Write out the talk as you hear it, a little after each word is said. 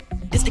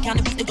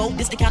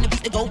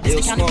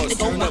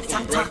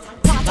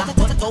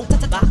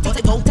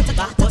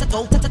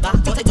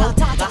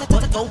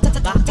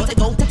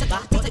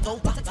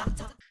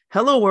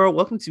Hello, world.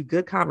 Welcome to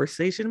Good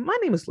Conversation. My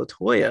name is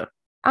Latoya.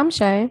 I'm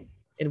Shay.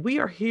 And we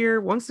are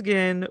here once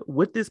again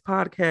with this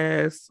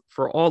podcast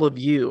for all of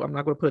you. I'm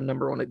not going to put a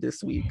number on it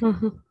this week.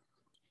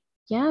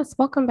 Yes,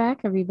 welcome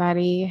back,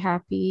 everybody.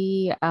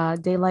 Happy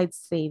daylight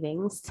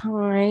savings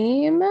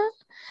time.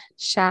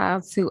 Shout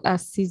out to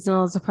us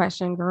seasonal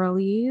depression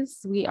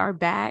girlies. We are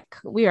back.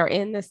 We are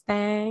in this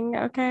thing,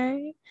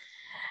 okay?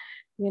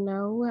 You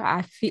know,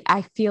 I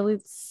feel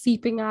it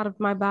seeping out of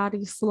my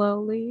body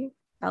slowly.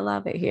 I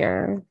love it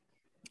here.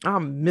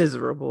 I'm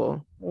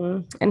miserable.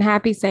 And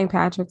happy St.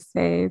 Patrick's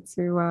Day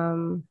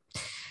to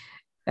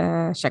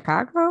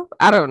Chicago.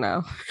 I don't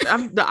know.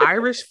 I'm the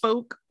Irish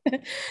folk.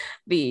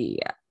 The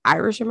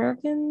Irish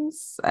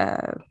Americans,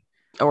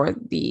 or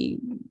the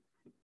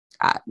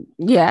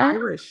yeah,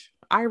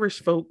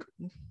 Irish folk.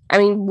 I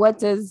mean, what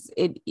does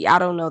it? I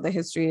don't know the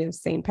history of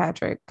St.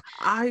 Patrick.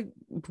 I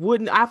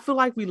feel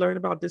like we learned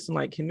about this in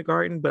like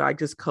kindergarten, but I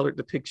just colored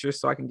the picture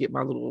so I can get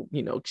my little,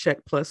 check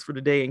plus for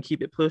the day and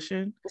keep it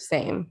pushing.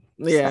 Same.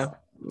 Yeah,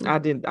 I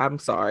didn't. I'm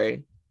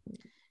sorry.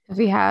 If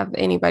you have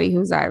anybody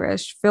who's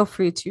Irish, feel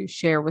free to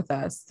share with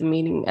us the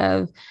meaning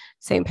of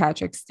St.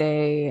 Patrick's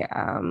Day.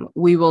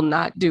 We will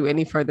not do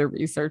any further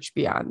research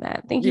beyond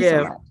that. Thank you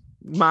so much.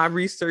 My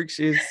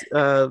research is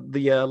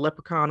the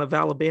Leprechaun of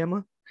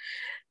Alabama.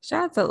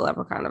 Shout out to the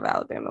Leprechaun of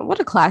Alabama. What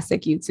a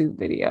classic YouTube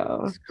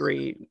video. It's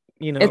great.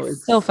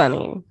 It's still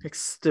funny. It's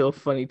still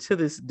funny to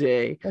this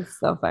day. It's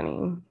so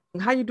funny.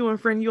 How you doing,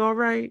 friend? You all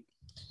right?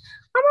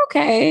 I'm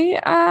okay.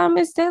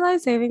 It's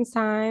daylight savings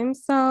time.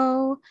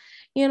 So,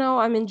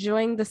 I'm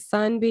enjoying the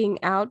sun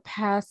being out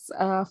past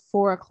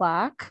 4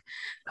 o'clock.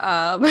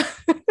 I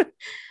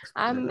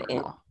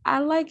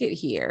like it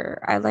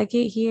here.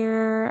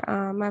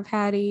 I've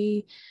had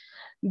a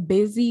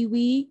busy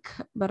week,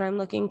 but I'm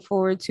looking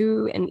forward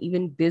to an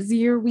even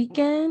busier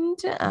weekend.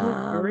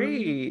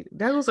 Great.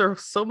 Those are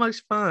so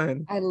much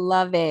fun. I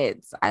love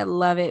it. I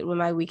love it when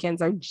my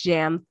weekends are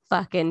jam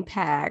fucking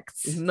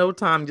packed. There's no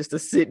time just to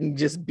sit and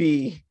just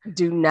do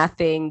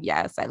nothing.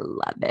 Yes, I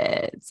love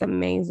it. It's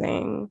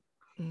amazing.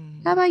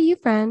 How about you,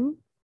 friend?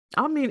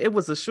 I mean, it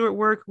was a short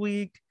work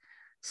week.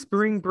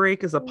 Spring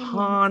break is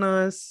upon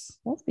us.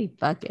 Must be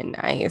fucking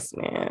nice,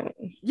 man.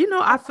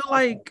 I feel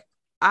like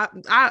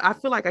I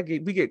feel like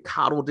we get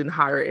coddled in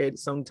higher ed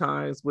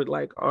sometimes with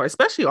like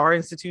especially our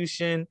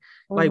institution.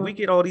 Like we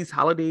get all these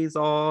holidays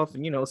off,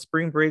 and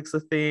spring break's a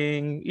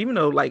thing. Even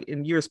though like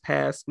in years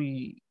past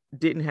we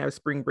didn't have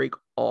spring break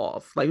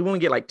off. Like we only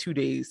get like 2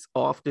 days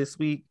off this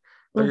week,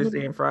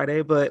 Thursday and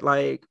Friday. But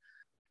like,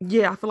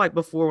 yeah, I feel like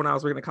before when I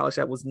was working at college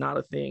that was not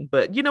a thing.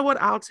 But you know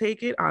what? I'll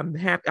take it. I'm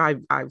happy.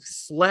 I've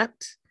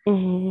slept.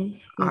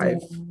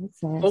 I've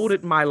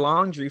folded my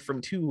laundry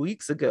from 2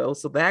 weeks ago,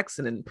 so that's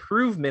an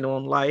improvement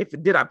on life.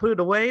 Did I put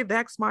it away?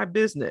 That's my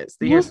business.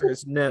 The answer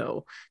is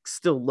no.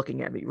 Still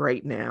looking at me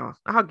right now.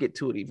 I'll get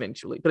to it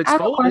eventually, but it's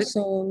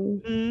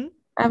folded.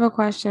 I have a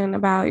question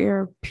about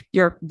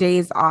your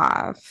days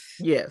off.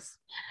 Yes.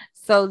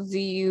 So do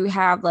you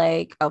have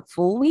like a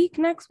full week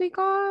next week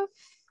off?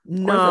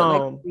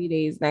 No, like 3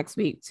 days next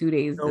week, 2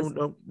 days.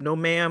 No,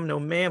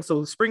 ma'am.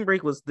 So spring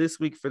break was this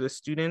week for the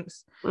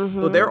students.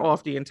 So they're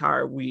off the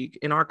entire week.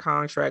 In our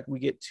contract, we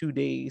get 2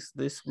 days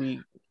this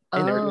week,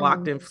 and they're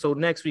locked in. So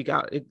next week,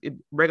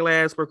 regular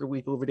ass worker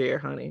week over there,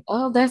 honey.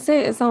 Oh, that's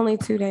it. It's only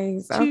 2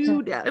 days.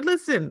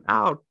 Listen,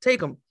 I'll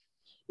take them.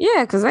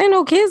 Yeah, because ain't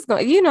no kids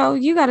going.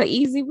 You got an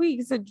easy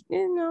week. So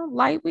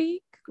light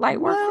week, light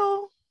work.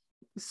 Well,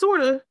 sort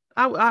of.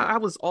 I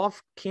was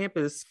off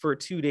campus for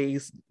 2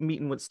 days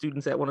meeting with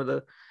students at one of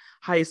the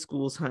high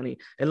schools, honey.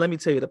 And let me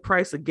tell you, the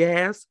price of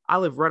gas, I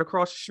live right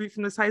across the street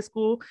from this high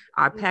school.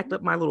 I packed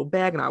up my little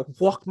bag and I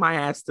walked my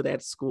ass to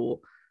that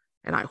school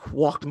and I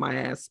walked my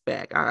ass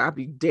back. I'd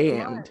be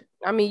damned.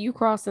 I mean, you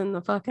crossing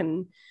the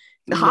fucking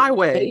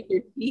highway,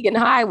 vegan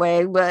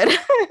highway, but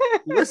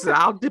listen,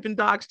 I'll dip and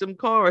dodge them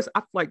cars.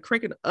 I feel like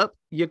cranking up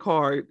your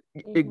car.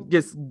 It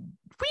just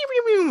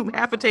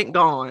half a tank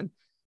gone.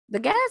 The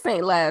gas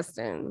ain't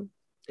lasting.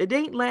 It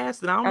ain't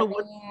lasting. I don't know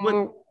what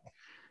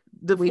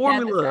the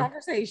formula. Had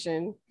this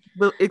conversation,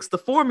 but it's the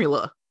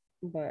formula.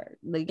 But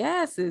the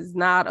gas is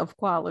not of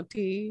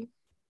quality.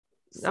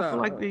 So. I feel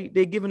like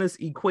they're giving us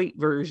equate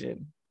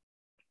version.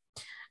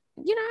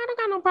 I don't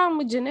got no problem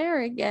with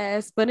generic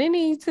gas, but it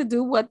needs to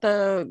do what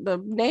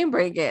the name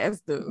brand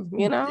gas do.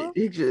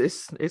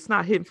 It's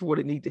not hitting for what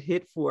it needs to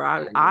hit for.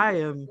 I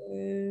am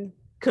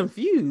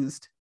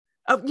confused.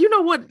 You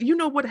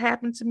know what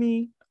happened to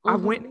me? I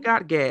went and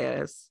got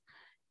gas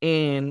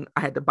and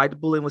I had to bite the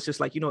bullet and was just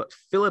like,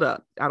 fill it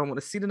up. I don't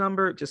want to see the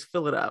number. Just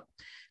fill it up.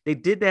 They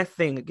did that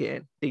thing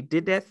again. It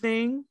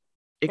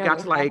got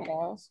to like,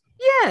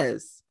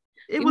 yes.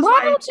 It was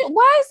why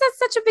is that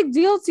such a big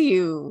deal to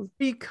you?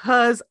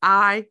 Because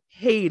I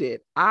hate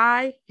it.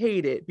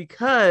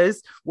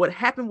 Because what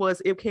happened was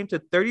it came to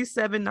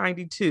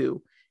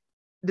 $37.92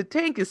 the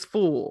tank is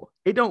full.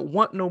 It don't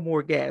want no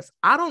more gas.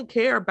 I don't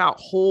care about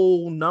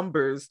whole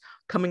numbers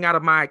coming out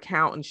of my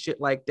account and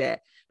shit like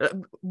that.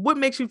 What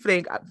makes you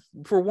think,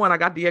 for one, I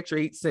got the extra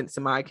 8 cents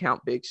in my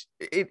account, bitch?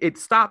 It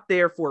stopped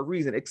there for a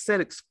reason. It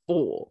said it's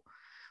full.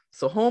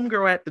 So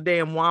homegirl at the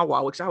damn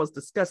Wawa, which I was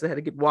disgusted, had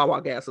to get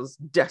Wawa gas. I was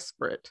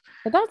desperate.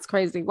 But that's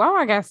crazy.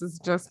 Wawa gas is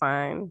just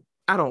fine.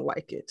 I don't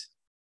like it.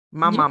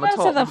 My you mama go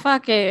taught to the me.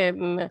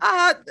 fucking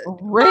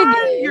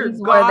Your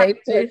where they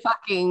put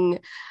fucking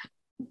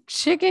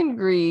chicken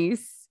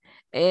grease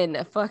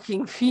and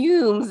fucking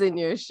fumes in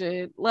your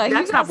shit. Like,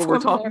 that's not what we're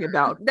talking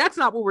about. That's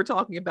not what we're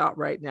talking about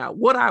right now.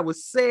 What I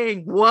was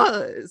saying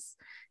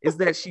is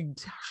that she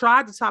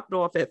tried to top it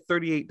off at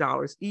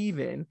 $38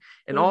 even,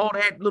 and all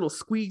that little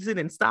squeezing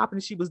and stopping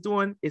she was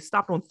doing, it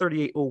stopped on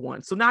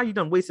 $38.01. So now you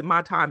done wasted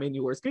my time and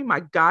yours. Give me my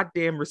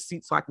goddamn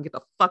receipt so I can get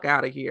the fuck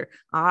out of here.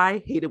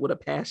 I hate it with a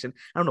passion.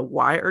 I don't know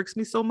why it irks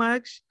me so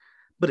much,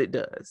 but it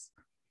does.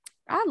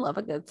 I love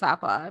a good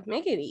top off.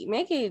 Make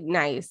it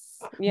nice.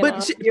 But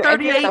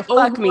 38.01,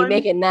 fuck me,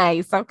 make it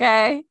nice,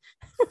 okay?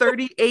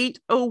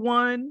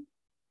 38.01.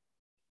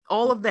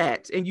 All of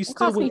that, and you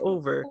still went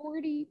over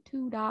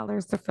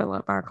 $42 to fill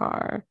up our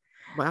car.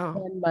 Wow.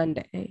 On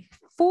Monday.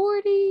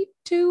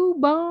 42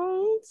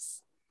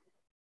 bones.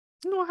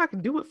 You know what I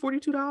can do with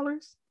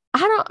 $42?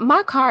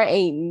 My car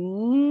ain't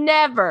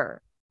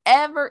never,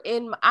 ever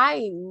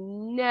I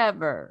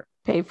never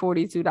pay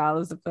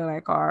 $42 to fill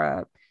that car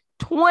up.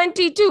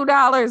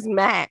 $22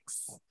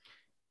 max.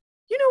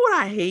 You know what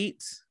I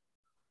hate?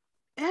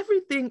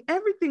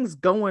 Everything's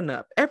going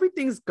up.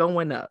 Everything's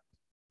going up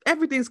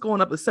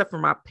except for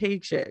my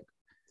paycheck.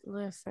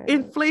 Listen,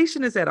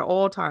 inflation is at an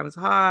all-time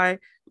high.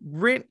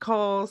 Rent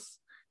costs,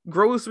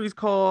 groceries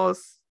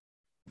costs,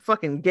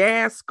 fucking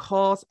gas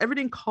costs,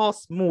 everything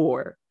costs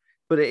more.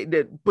 But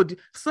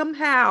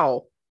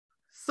somehow,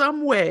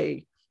 some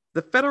way,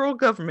 the federal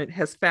government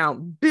has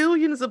found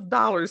billions of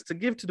dollars to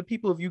give to the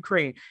people of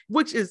Ukraine,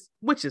 which is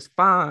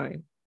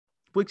fine.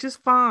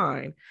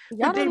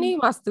 Y'all don't need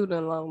my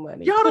student loan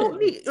money. Y'all don't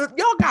need.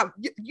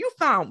 You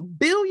found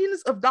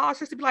billions of dollars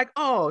just to be like,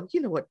 oh, you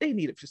know what? They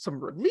needed for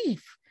some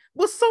relief.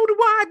 Well, so do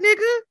I,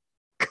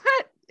 nigga.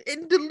 Cut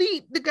and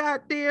delete the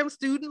goddamn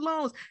student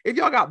loans. If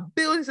y'all got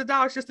billions of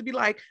dollars just to be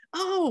like,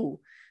 oh,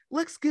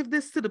 let's give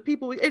this to the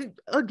people. And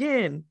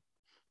again,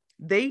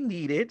 they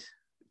need it.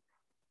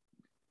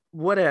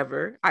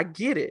 Whatever. I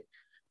get it.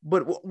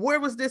 But where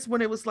was this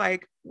when it was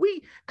like,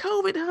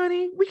 COVID,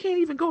 honey, we can't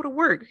even go to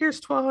work.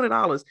 Here's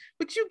 $1,200.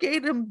 But you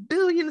gave them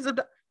billions of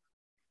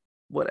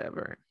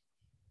whatever.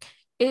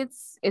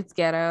 It's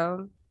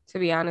ghetto, to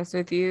be honest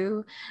with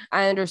you.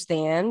 I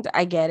understand.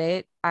 I get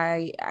it.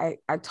 I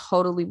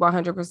totally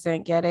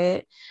 100% get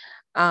it.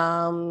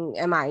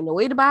 Am I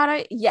annoyed about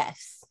it?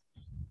 Yes.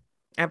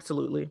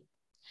 Absolutely.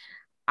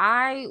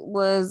 I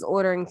was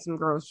ordering some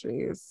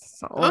groceries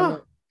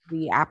on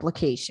the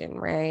application,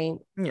 right?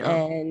 Yeah.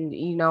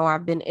 And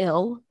I've been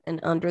ill and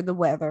under the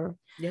weather.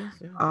 Yeah.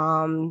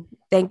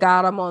 Thank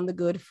God I'm on the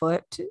good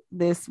foot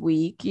this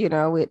week. It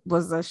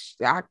was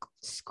I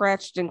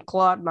scratched and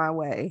clawed my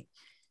way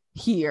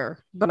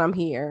here, but I'm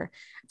here.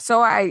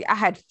 So I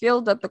had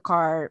filled up the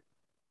cart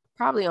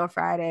probably on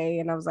Friday,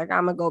 and I was like,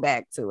 I'm gonna go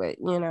back to it.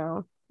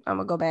 I'm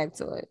gonna go back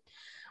to it.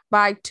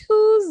 By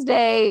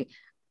Tuesday,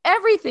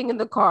 everything in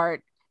the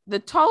cart, the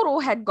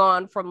total had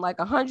gone from like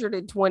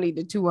 $120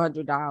 to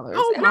 $200.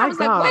 Oh, and I was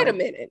like, wait a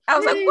minute. I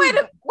was like,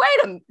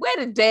 wait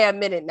a damn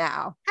minute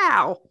now.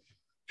 How?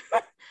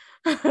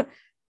 Cut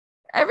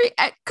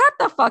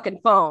the fucking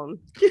phone.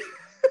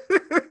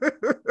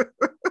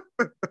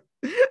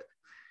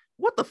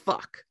 What the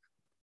fuck?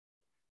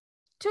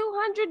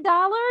 $200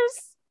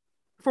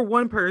 for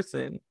one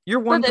person. You're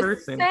one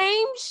person.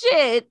 Same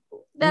shit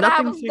that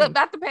I was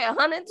about to pay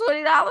 $120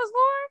 for.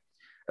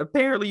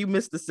 Apparently you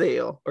missed the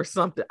sale or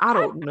something. I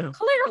don't know.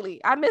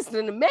 Clearly, I missed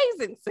an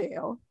amazing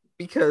sale.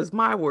 Because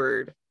my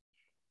word.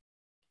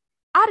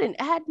 I didn't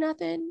add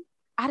nothing.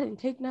 I didn't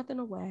take nothing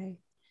away.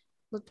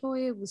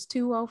 LaToya was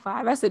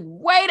 $205. I said,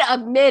 wait a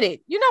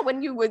minute.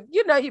 When you would,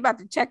 you're about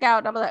to check out.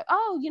 And I'm like,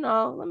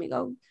 oh, let me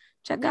go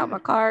check out my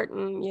cart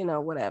and,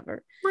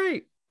 whatever.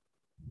 Right.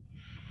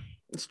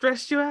 It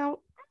stressed you out?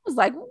 I was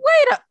like,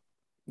 wait a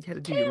you had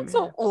to do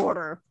cancel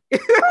order.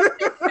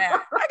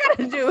 I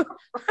gotta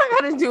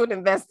do an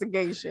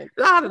investigation.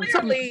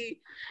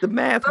 Clearly, the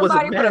math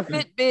wasn't somebody put a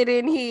Fitbit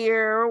in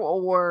here,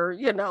 or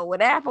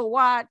an Apple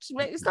Watch.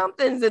 Maybe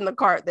something's in the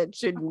cart that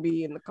shouldn't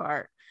be in the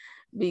cart,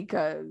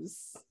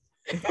 because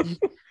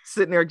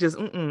sitting there just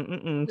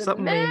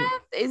something.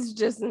 Math is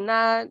just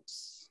not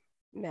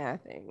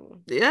mathing.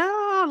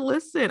 Yeah,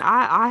 listen,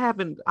 I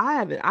haven't.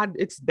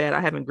 It's bad. I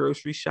haven't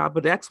grocery shopped,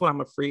 but that's what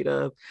I'm afraid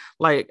of.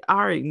 Like, I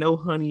already know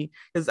honey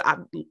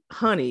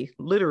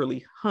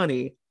literally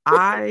honey.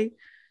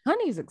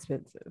 Honey's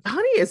expensive.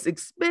 Honey is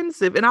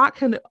expensive, and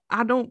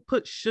I don't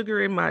put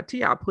sugar in my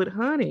tea. I put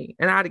honey,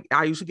 and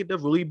I usually get the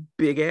really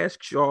big ass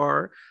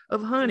jar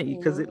of honey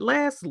because it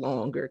lasts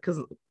longer. Because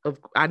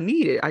I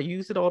need it. I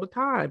use it all the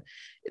time.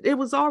 It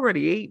was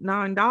already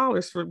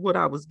 $8-9 for what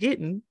I was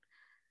getting.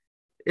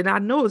 And I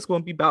know it's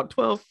going to be about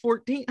 12,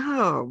 14.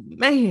 Oh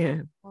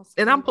man. That's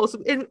And I'm crazy.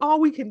 supposed to, and all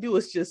we can do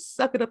is just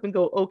suck it up and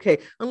go, okay,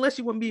 unless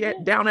you want to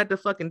be down at the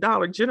fucking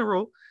Dollar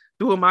General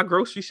doing my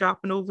grocery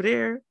shopping over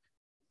there.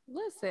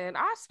 Listen,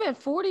 I spent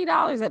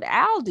 $40 at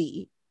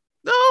Aldi.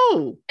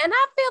 No. And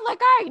I feel like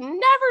I ain't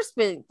never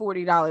spent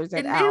 $40 at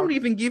And they don't Aldi.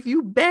 even give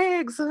you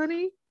bags,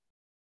 honey.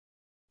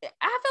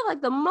 I feel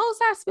like the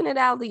most I spent at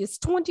Aldi is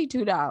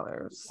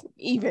 $22,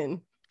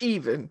 even.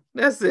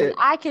 That's And it.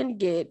 I can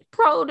get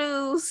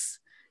produce,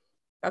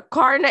 a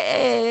carton of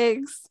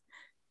eggs,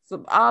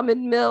 some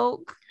almond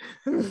milk,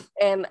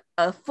 and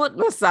a foot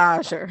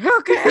massager.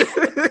 Okay.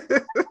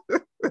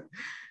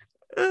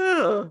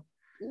 Ugh.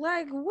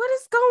 Like, what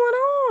is going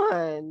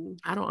on?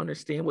 I don't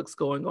understand what's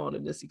going on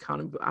in this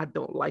economy, but I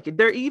don't like it.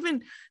 They're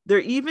even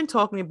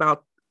talking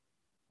about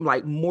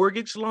like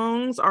mortgage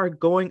loans are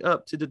going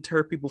up to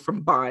deter people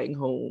from buying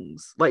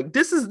homes. Like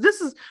this is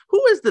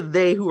who is the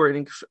they who are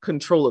in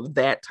control of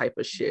that type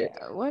of shit?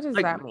 Yeah, what does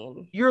Like that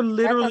mean? you're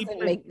literally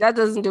That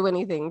doesn't do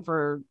anything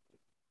for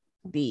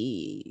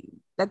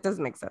that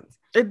doesn't make sense.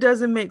 it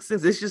doesn't make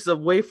sense. It's just a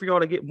way for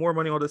y'all to get more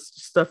money on this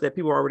stuff that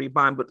people are already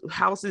buying. But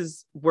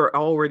houses were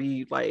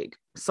already like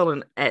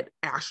selling at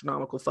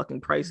astronomical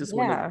fucking prices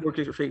when the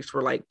mortgage rates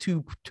were like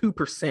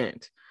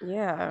 2%.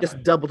 Yeah.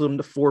 Just doubled them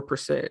to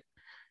 4%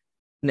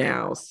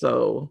 now.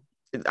 So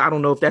I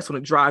don't know if that's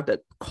going to drive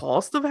the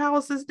cost of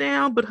houses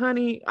down. But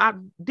honey,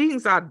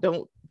 things I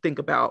don't think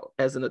about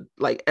as a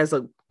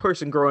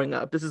person growing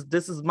up. This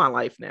is my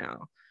life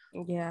now.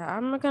 Yeah,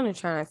 I'm not gonna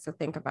try not to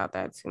think about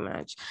that too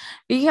much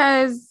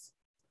because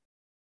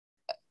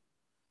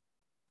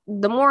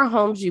the more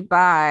homes you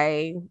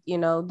buy,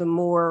 the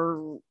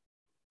more,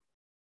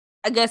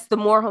 I guess, the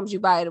more homes you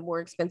buy, the more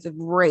expensive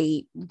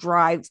rate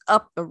drives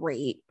up the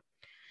rate.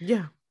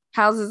 Yeah.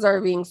 Houses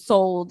are being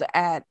sold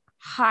at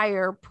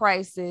higher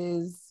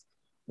prices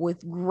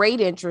with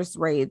great interest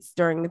rates.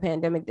 During the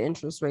pandemic, the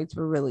interest rates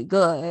were really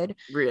good.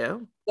 Yeah.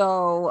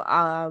 So,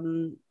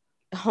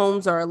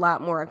 homes are a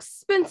lot more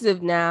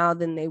expensive now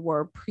than they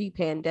were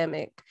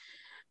pre-pandemic,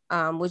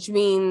 which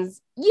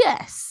means,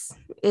 yes,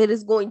 it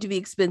is going to be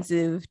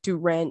expensive to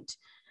rent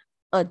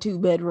a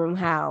 2-bedroom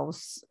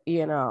house,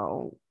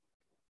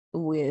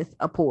 with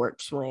a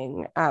porch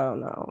swing. I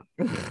don't know.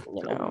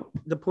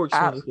 The porch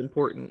swing is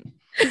important.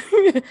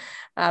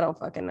 I don't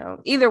fucking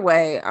know. Either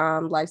way,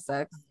 life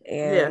sucks.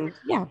 And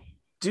yeah.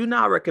 Do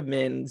not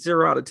recommend.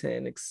 0 out of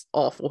 10. It's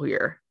awful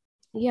here.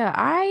 Yeah,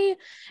 I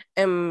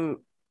am.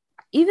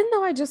 Even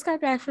though I just got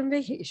back from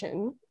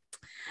vacation,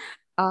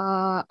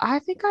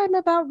 I think I'm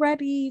about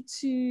ready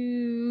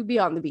to be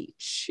on the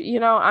beach.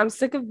 I'm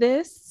sick of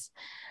this.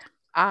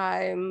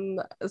 I'm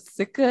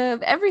sick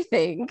of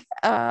everything.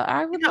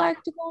 I would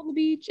like to go on the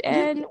beach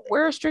and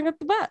wear a string up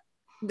the butt.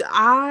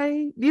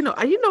 I'm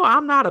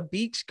not a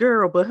beach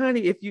girl, but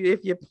honey, if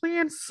you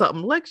plan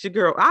something, Lex, your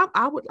girl,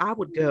 I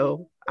would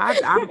go.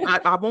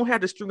 I won't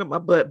have to string up my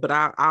butt, but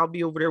I'll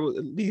be over there with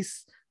at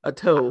least a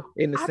toe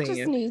in the sand. I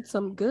just need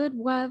some good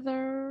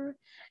weather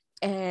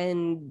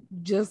and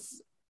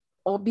just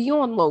be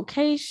on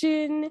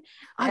location.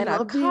 I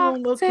love being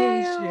on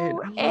location.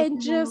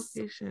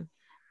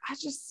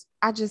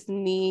 I just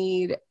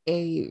need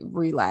a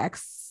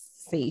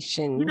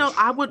relaxation.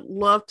 I would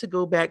love to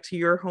go back to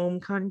your home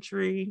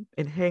country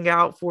and hang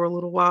out for a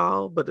little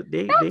while, but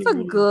that's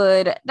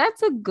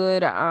a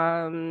good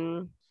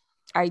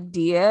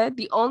idea.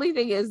 The only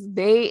thing is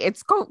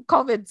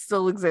COVID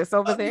still exists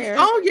over there.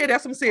 Oh yeah,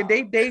 that's what I'm saying.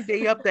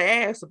 They up the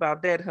ass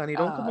about that, honey.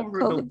 Don't come over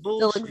with no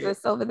bullshit. Still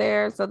exists over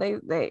there. So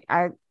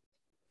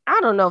I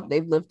don't know if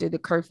they've lifted the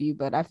curfew,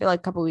 but I feel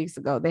like a couple weeks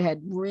ago they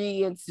had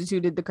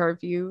reinstituted the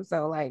curfew.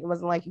 So like it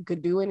wasn't like you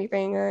could do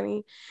anything,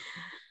 honey.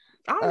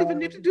 I don't even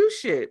need to do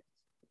shit.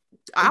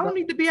 I don't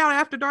need to be out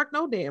after dark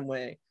no damn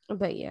way.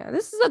 But yeah,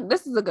 this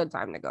is a good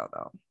time to go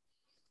though.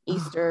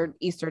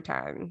 Easter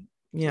time.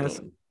 Yes.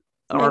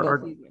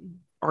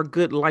 Our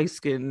good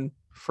light-skinned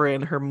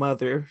friend, her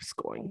mother is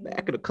going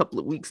back in a couple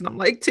of weeks, and I'm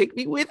like, take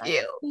me with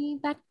you. Be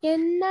back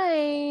in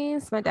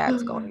nice. My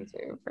dad's going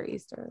to for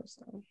Easter.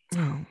 So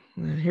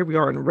here we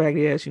are in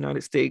raggedy ass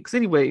United States.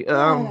 Anyway,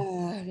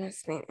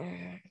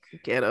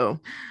 ghetto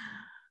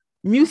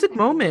music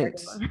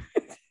moment.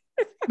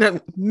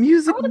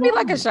 Music. I want to be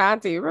like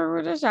Ashanti. Remember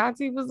when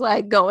Ashanti was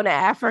like going to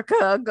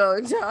Africa,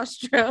 going to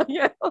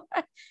Australia?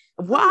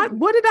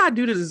 What did I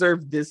do to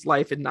deserve this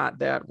life and not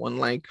that one?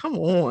 Like, come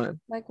on.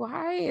 Like,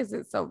 why is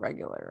it so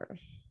regular?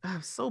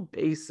 So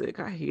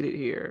basic. I hate it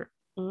here.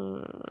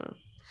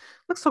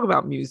 Let's talk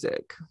about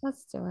music.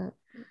 Let's do it.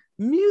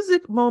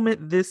 Music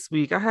moment this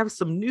week. I have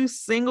some new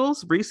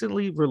singles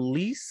recently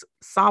released.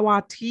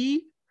 Sawati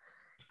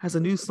has a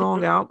new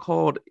song out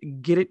called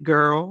Get It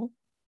Girl.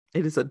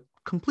 It is a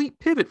complete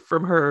pivot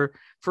from her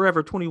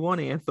Forever 21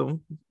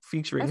 anthem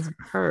featuring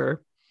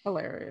her.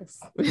 Hilarious.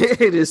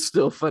 It is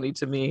still funny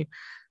to me.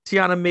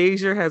 Tiana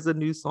Major has a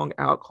new song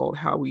out called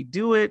How We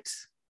Do It.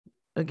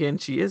 Again,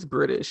 she is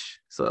British.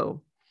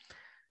 So,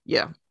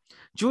 yeah.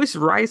 Joyce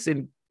Rice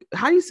and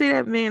how do you say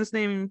that man's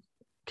name?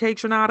 K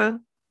Tronada?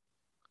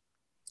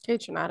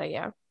 Kaytranada,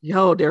 yeah.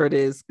 Yo, there it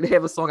is. They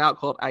have a song out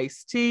called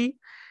Ice Tea.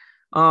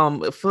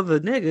 For the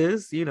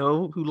niggas,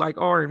 who like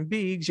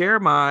R&B,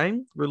 Jeremiah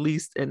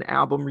released an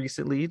album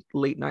recently,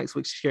 Late Nights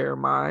with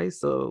Jeremiah.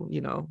 So,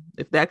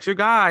 if that's your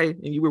guy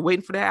and you were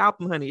waiting for that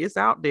album, honey, it's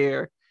out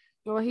there.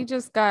 Well, he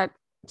just got,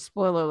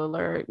 spoiler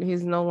alert,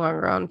 he's no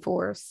longer on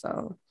force,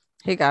 so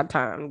he got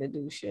time to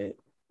do shit.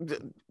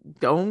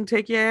 Don't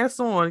take your ass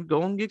on.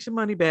 Go and get your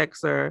money back,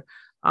 sir.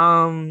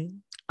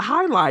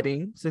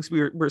 Highlighting, since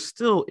we're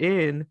still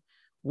in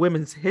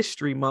Women's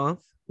History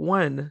Month,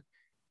 one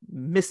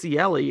Missy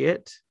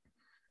Elliott,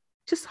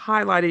 just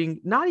highlighting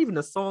not even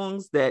the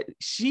songs that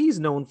she's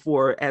known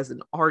for as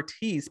an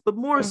artiste, but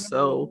more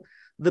so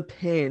the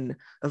pen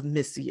of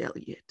Missy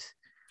Elliott.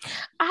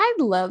 I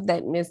love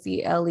that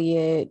Missy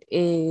Elliott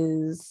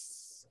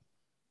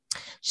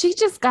she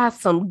just got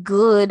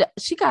good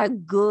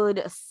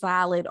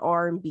solid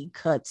R&B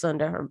cuts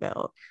under her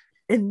belt.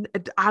 And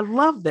I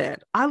love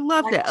that. A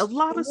lot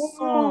of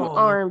songs,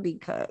 R&B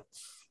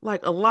cuts.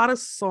 Like a lot of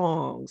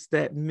songs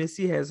that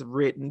Missy has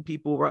written,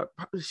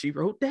 she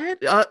wrote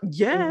that.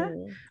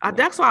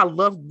 That's why I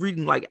love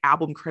reading like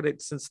album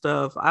credits and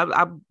stuff.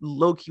 I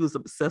low-key was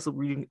obsessed with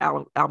reading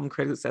album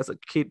credits as a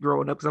kid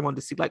growing up because I wanted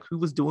to see like who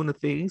was doing the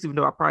things, even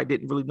though I probably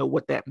didn't really know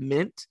what that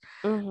meant.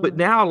 But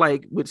now,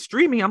 like with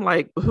streaming, I'm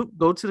like,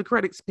 go to the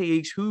credits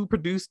page, who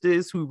produced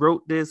this, who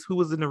wrote this, who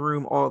was in the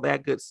room, all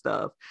that good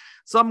stuff.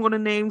 So I'm going to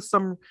name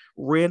some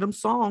random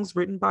songs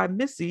written by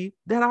Missy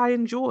that I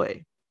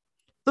enjoy.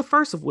 The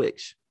first of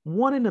which,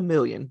 One in a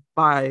Million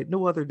by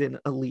no other than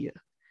Aaliyah.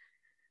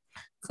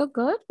 It's a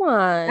good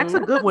one. That's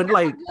a good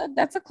one.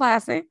 That's a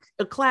classic.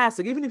 A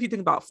classic. Even if you think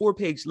about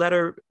 4-page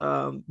letter,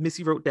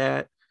 Missy wrote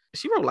that.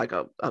 She wrote like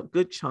a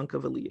good chunk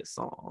of Aaliyah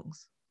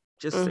songs.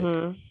 Just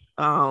saying.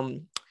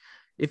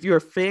 If you're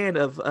a fan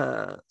of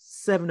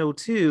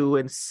 702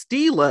 and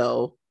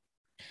Stilo,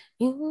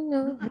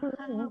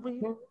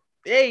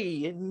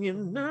 hey, and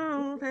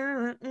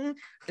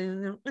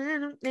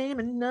name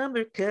a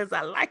number because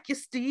I like your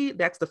Steve.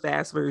 That's the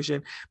fast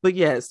version. But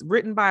yes,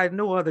 written by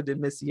no other than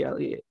Missy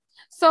Elliott.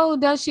 So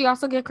does she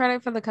also get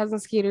credit for the Cousin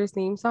Skeeter's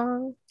theme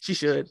song? She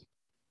should.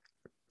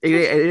 It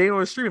ain't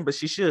on streaming, but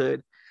she should.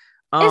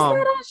 It's not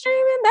on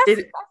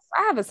streaming.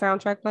 I have a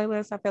soundtrack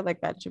playlist. I feel like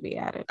that should be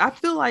added. I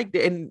feel like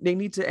they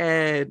need to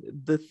add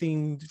the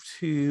theme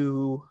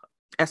to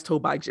As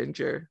Told by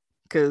Ginger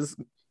because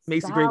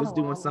Macy Gray was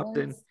doing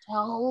something.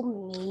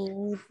 Told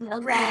me the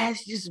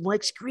grass just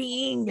went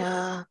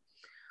greener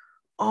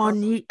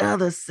on the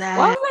other side.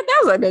 Well,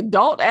 that was an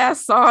adult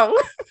ass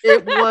song.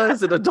 It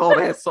was an adult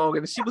ass song,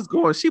 and she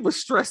was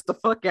stressed the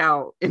fuck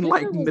out in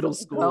like middle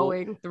school.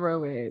 Going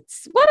through it.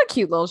 What a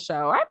cute little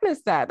show. I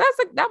missed that.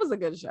 That was a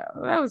good show.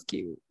 That was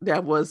cute.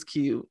 That was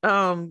cute.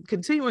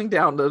 Continuing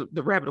down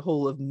the rabbit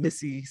hole of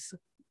Missy's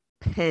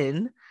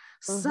pen.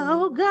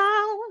 So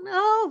gone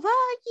over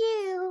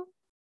you.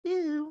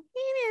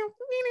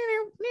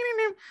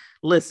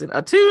 Listen,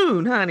 a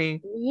tune, honey.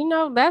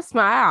 That's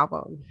my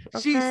album.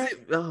 Okay?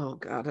 Oh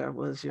God, that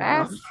was your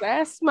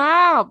that's my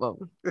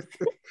album.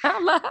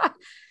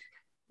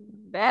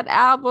 That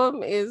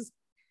album is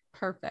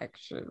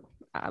perfection.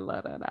 I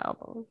love that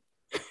album.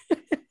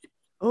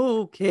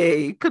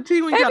 Okay,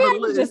 continuing down the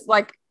list. Just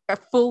like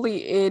fully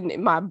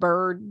in my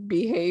bird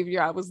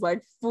behavior. I was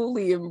like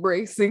fully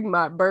embracing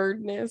my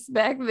birdness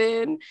back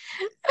then.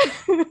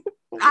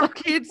 I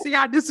can't see.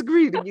 I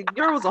disagree. The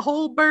girl was a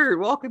whole bird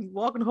walking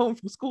home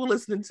from school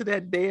listening to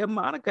that damn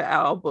Monica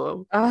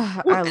album.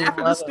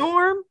 After the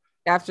storm.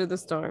 After the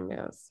storm,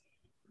 yes.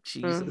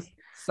 Jesus,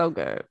 so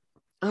good.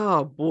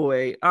 Oh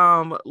boy.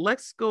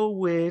 Let's go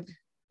with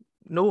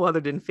no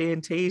other than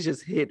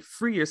Fantasia's hit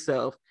 "Free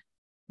Yourself."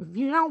 If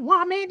you don't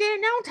want me,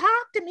 then don't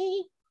talk to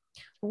me.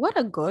 What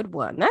a good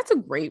one. That's a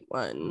great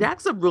one.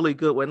 That's a really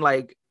good one.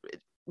 Like,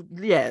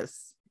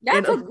 yes.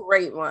 That's a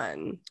great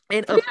one.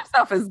 And Free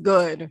Yourself is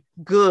good.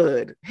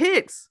 Good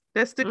hits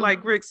that stick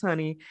like bricks,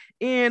 honey.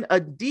 And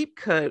a deep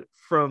cut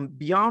from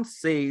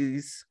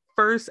Beyonce's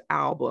first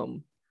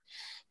album.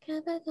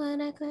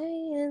 Gemini,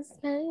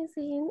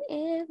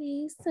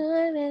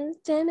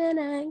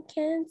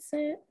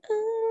 Cancer.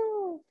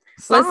 Ooh.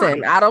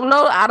 Listen, I don't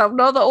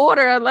know the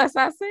order unless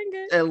I sing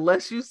it.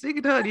 Unless you sing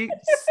it, honey.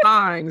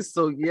 Signs.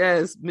 So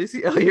yes,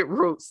 Missy Elliott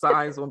wrote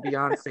Signs on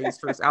Beyonce's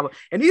first album.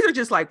 And these are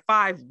just like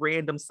 5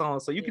 random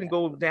songs. So you can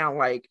go down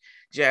like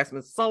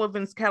Jasmine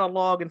Sullivan's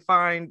catalog and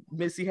find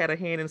Missy had a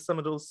hand in some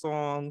of those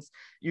songs.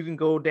 You can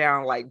go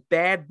down like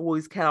Bad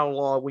Boys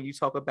catalog when you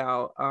talk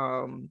about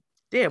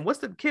what's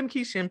the Kim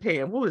K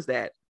Champagne? What was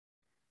that?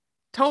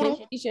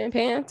 Total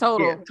Champagne,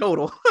 Total. Yeah,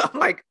 Total. I'm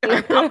like,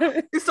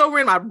 it's so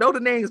random. I know the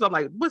names, but I'm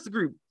like, what's the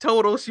group?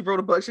 Total. She wrote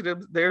a bunch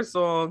of their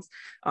songs.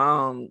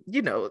 If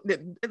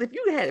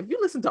you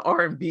listen to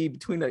R&B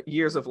between the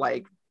years of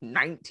like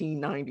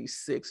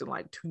 1996 and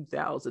like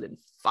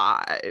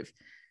 2005,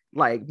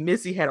 like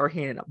Missy had her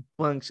hand in a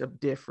bunch of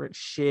different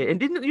shit.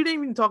 And you didn't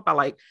even talk about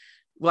like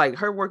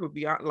her work with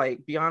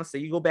Beyonce.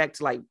 You go back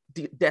to like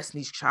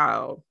Destiny's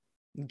Child,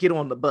 Get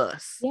on the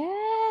Bus.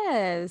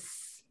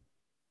 Yes.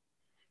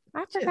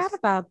 I forgot Just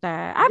about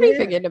that. I be yeah.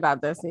 forgetting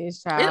about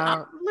Destiny's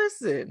Child.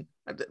 Listen,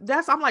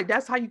 that's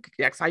how you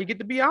get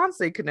the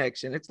Beyonce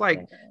connection. It's Yeah.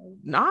 like,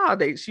 nah,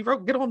 she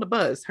wrote Get on the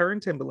Bus, her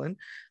and Timbaland.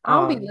 I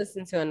don't be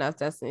listening to enough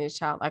Destiny's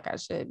Child like I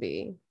should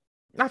be.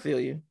 I feel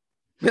you.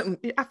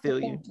 I feel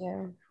you. Thank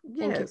you. Thank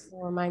you Yes.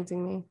 for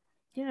reminding me.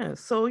 Yeah,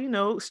 so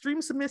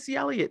stream some Missy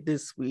Elliott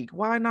this week.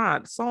 Why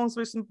not? Songs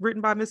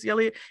written by Missy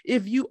Elliott.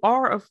 If you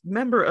are a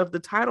member of the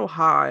Title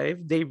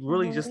Hive, they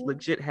really just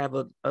legit have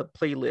a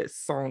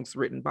playlist, songs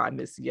written by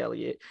Missy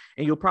Elliott,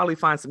 and you'll probably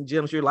find some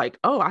gems. You're like,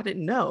 oh, I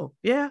didn't know.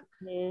 Yeah,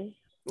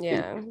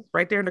 Yeah,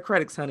 right there in the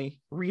credits,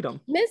 honey. Read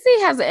them.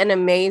 Missy has an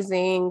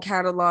amazing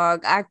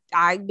catalog.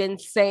 I've been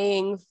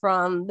saying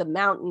from the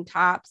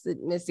mountaintops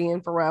that Missy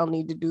and Pharrell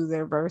need to do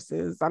their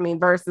verses. I mean,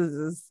 verses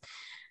is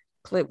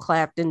clip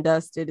clapped and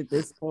dusted at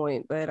this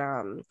point, but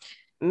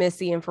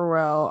Missy and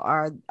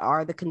Pharrell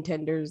are the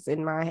contenders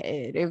in my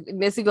head. If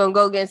Missy gonna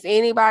go against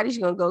anybody, she's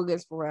gonna go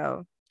against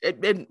Pharrell.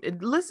 And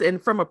listen,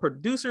 from a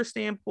producer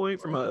standpoint,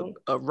 from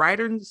a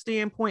writer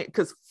standpoint,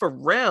 because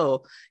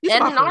Pharrell,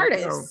 and an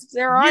artist,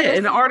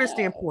 an artist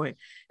standpoint,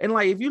 and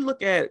like if you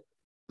look at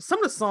some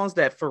of the songs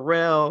that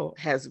Pharrell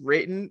has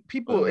written,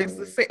 people it's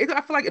the same.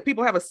 I feel like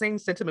people have a same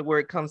sentiment where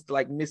it comes to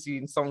like Missy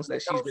and songs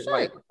that she's been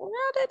like.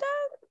 Pharrell did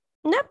that.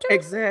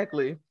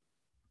 Neptune.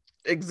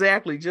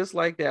 Exactly, just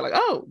like that. Like,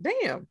 oh,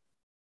 damn.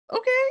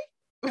 Okay,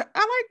 I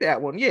like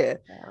that one. Yeah.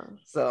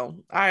 So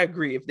I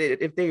agree. If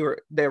they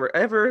were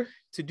ever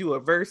to do a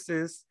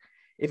versus,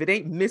 if it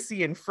ain't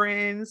Missy and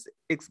Friends,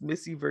 it's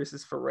Missy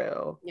versus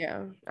Pharrell.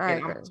 Yeah,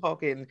 I'm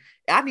talking.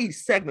 I need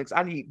segments.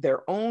 I need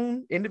their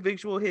own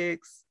individual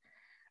hits.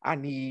 I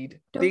need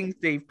things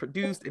they've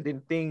produced and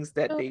then things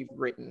that they've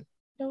written.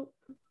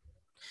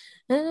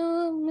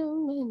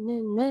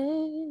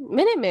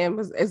 Minuteman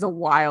is a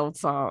wild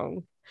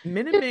song.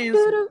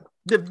 Minuteman's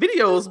the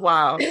video is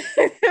wild.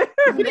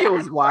 The video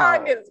is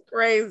wild. It's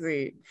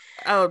crazy.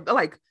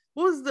 Like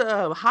what was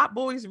the Hot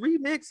Boys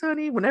remix,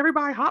 honey? When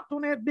everybody hopped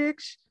on that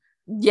bitch.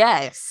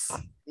 Yes.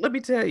 Let me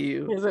tell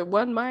you. Is it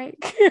one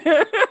mic?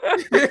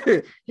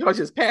 Y'all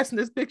just passing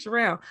this picture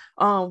around.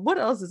 What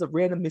else is a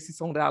random Missy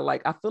song that I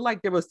like? I feel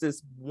like there was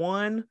this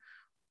one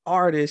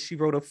artist she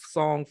wrote a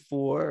song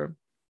for.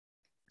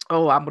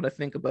 Oh, I'm gonna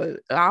think about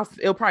it.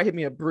 It'll probably hit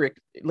me a brick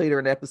later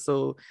in the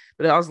episode.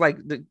 But I was like,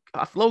 the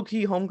low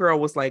key Homegirl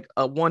was like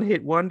a one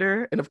hit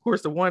wonder, and of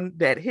course, the one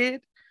that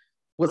hit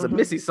was a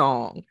Missy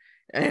song.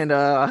 And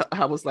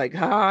I was like,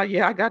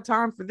 yeah, I got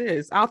time for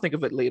this. I'll think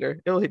of it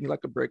later. It'll hit me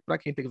like a brick, but I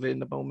can't think of it in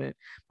the moment.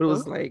 But it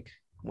was like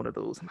one of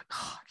those. I'm like,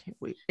 oh, I can't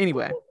wait.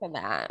 Anyway,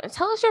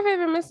 tell us your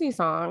favorite Missy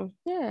song.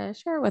 Yeah,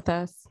 share it with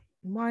us.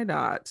 Why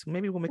not?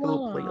 Maybe we'll make a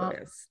little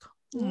playlist.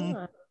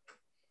 Yeah.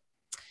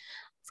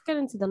 Get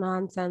into the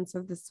nonsense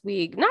of this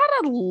week. Not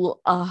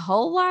a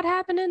whole lot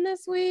happening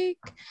this week.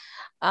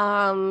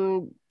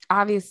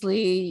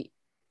 Obviously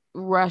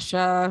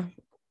Russia,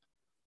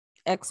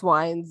 X,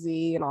 Y, and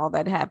Z, and all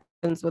that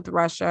happens with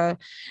Russia.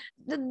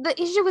 The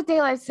issue with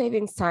daylight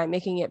savings time,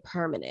 making it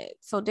permanent.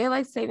 So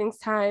daylight savings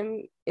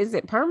time, is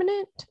it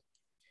permanent?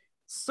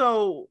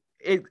 So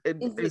is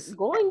it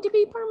going to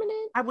be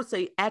permanent? I would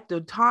say at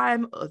the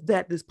time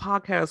that this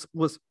podcast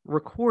was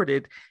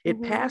recorded,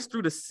 it passed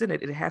through the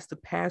Senate. It has to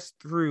pass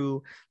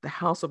through the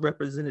House of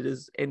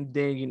Representatives, and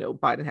then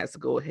Biden has to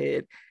go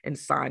ahead and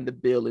sign the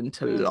bill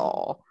into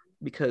law,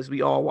 because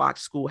we all watch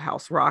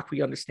Schoolhouse Rock.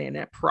 We understand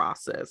that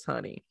process,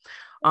 honey.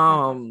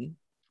 So,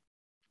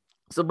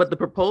 but the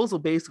proposal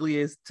basically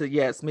is to,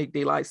 yes, make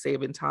daylight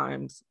saving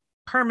times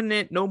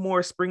permanent, no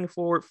more spring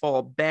forward,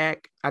 fall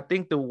back. I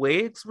think the way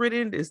it's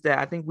written is that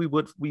I think we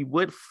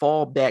would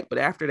fall back, but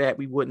after that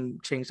we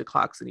wouldn't change the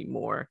clocks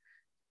anymore.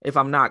 If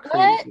I'm not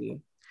crazy,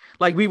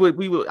 like we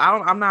would.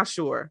 I'm not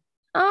sure.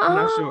 I'm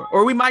not sure,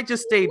 or we might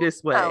just stay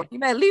this way. No, you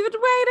might leave it the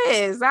way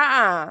it is.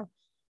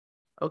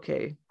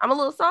 Okay. I'm a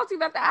little salty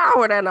about the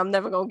hour that I'm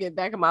never gonna get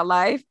back in my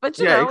life, but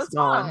it's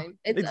fine.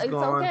 It's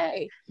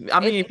okay. I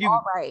mean, if you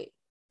all right.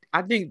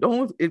 I think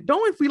don't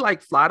if we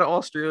like fly to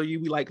Australia,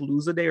 we like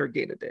lose a day or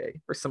gain a day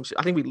or some shit.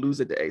 I think we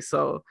lose a day.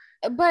 So,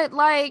 but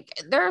like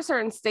there are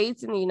certain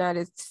states in the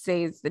United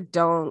States that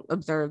don't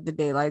observe the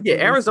daylight. Yeah,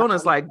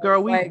 Arizona's like,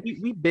 girl,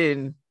 we've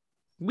been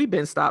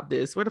stopped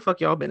this. Where the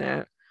fuck y'all been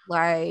at?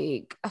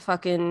 Like a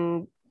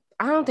fucking.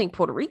 I don't think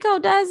Puerto Rico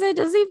does it.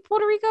 Does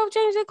Puerto Rico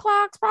change their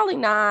clocks? Probably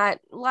not.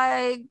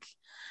 Like.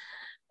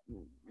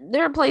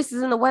 There are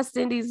places in the West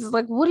Indies. Is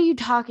like, what are you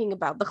talking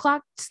about? The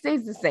clock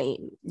stays the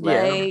same.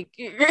 Yeah. Like,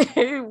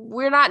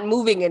 we're not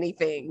moving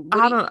anything.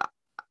 I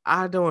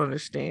don't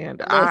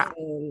understand.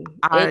 Listen,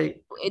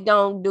 it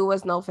don't do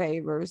us no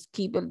favors.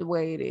 Keep it the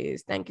way it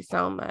is. Thank you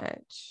so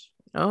much.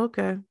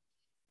 Okay.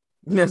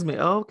 That's me.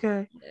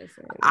 Okay.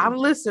 I'm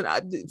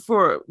listening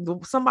for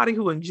somebody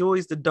who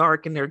enjoys the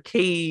dark in their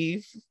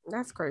cave.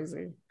 That's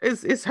crazy.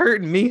 It's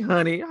hurting me,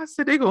 honey. I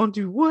said they're gonna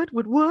do what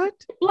with what?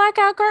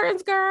 Blackout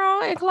curtains,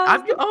 girl, and close.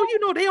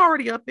 They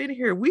already up in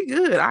here. We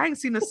good. I ain't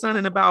seen the sun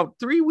in about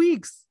 3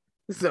 weeks.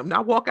 So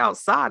I walk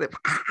outside and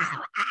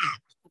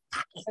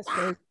that's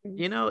crazy.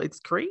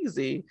 It's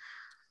crazy.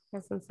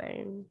 That's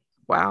insane.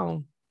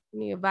 Wow.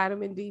 Need a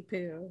vitamin D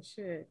pill.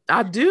 Shit.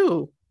 I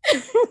do.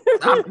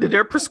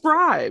 They're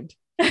prescribed.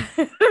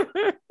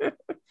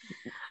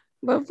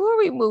 Before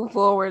we move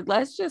forward,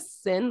 let's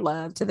just send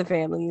love to the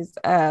families.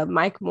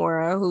 Mike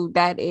Mora, who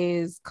that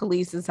is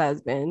Khaleesi's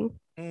husband,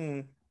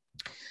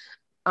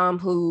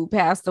 who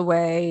passed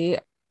away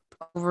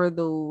over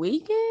the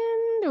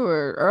weekend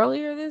or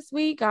earlier this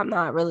week. I'm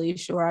not really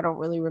sure. I don't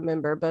really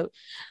remember, but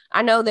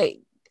I know that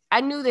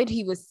I knew that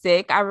he was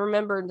sick. I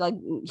remember like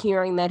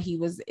hearing that he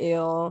was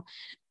ill.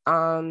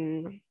 I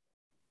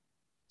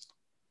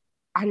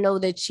know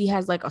that she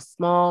has like a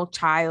small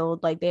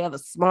child, like they have a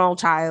small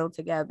child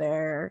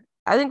together.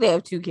 I think they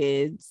have 2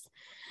 kids.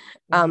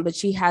 But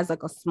she has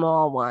like a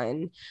small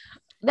one.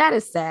 That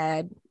is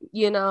sad.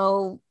 You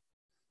know,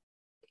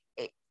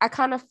 I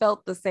kind of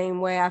felt the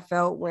same way I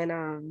felt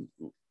when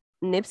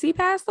Nipsey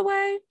passed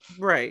away.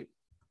 Right.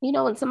 You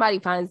know, when somebody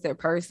finds their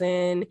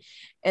person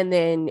and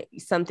then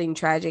something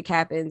tragic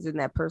happens and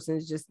that person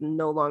is just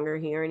no longer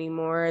here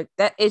anymore,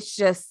 that it's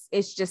just a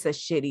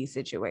shitty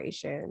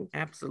situation.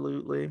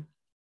 Absolutely.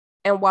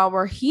 And while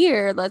we're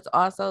here, let's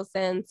also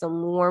send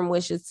some warm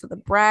wishes to the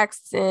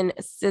Braxton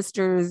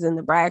sisters and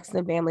the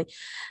Braxton family.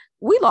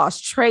 We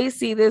lost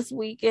Tracy this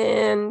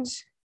weekend.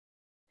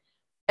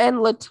 And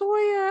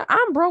LaToya,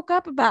 I'm broke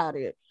up about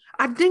it.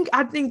 I think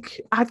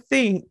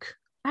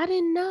I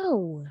didn't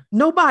know.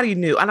 Nobody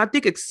knew. And I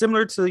think it's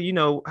similar to, you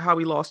know, how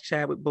we lost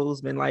Chadwick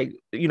Boseman. Like,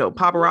 you know,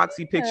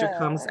 paparazzi picture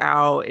comes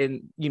out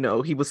and, you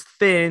know, he was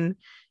thin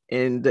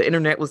and the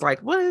internet was like,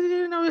 what,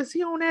 you know, is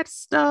he on that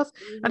stuff?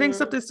 I think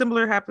something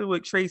similar happened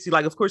with Tracy.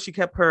 Like, of course, she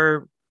kept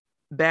her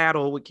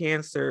battle with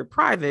cancer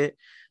private.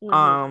 But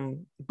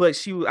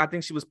I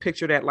think she was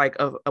pictured at like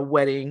a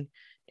wedding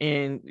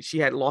and she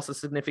had lost a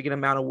significant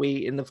amount of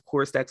weight. And of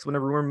course, that's when the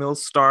rumor mill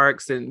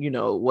starts and, you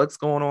know, what's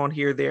going on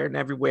here, there, and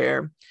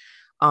everywhere.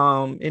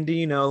 And then,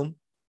 you know,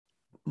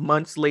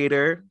 months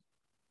later,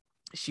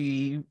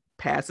 she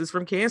passes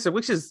from cancer,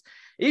 which is,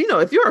 you know,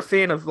 if you're a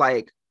fan of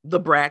like the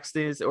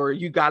Braxtons or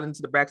you got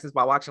into the Braxtons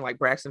by watching like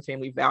Braxton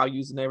Family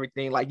Values and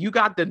everything, like you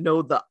got to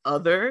know the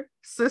other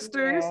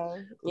sisters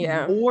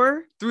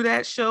more through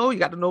that show. You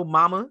got to know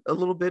Mama a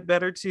little bit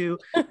better too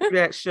through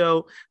that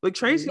show. But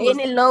Tracy was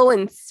low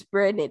and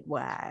spread it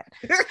wide.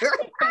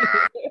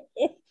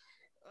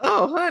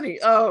 Oh, honey,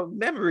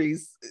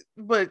 memories.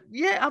 But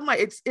yeah, I'm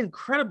like, it's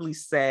incredibly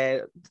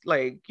sad.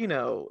 Like, you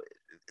know,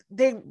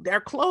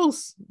 they're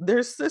close.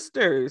 They're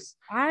sisters.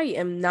 I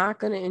am not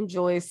gonna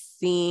enjoy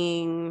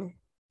seeing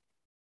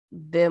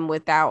them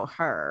without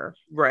her.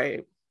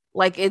 Right.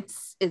 Like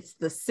it's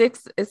the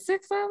 6 of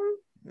them.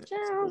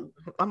 Yeah.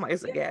 I'm like,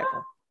 it's a gap.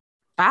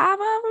 5 of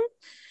them.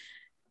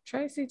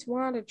 Tracy,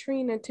 Tawanda,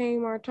 Trina,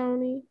 Tamar,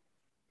 Tony.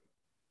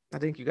 I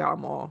think you got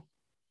them all.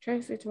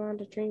 Tracy,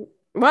 Tawanda, Trina.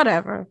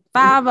 Whatever,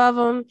 5 of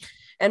them,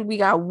 and we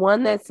got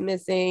one that's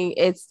missing.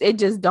 It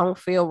just don't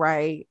feel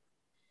right.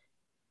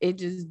 It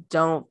just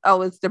don't.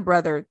 Oh, it's their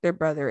brother.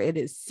 It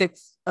is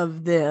 6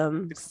 of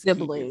them,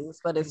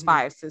 siblings, but it's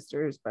 5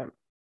 sisters. But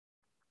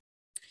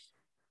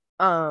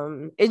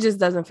it just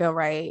doesn't feel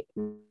right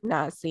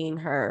not seeing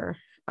her.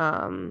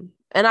 And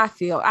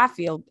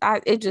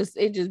it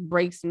just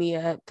breaks me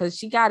up because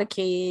she got a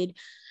kid.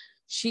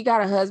 She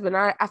got a husband.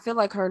 I feel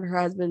like her and her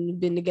husband have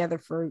been together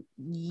for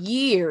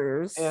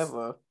years.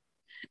 Ever.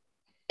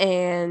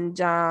 And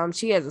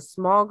she has a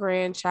small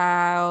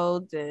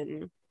grandchild,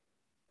 and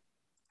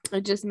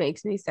it just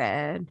makes me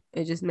sad.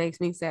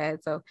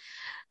 So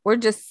we're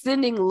just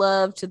sending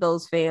love to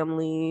those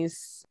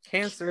families.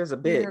 Cancer is a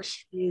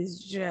bitch. He's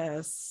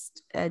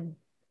just a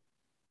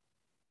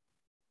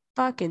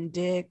fucking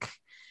dick.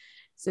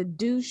 It's a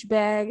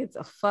douchebag. It's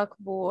a fuck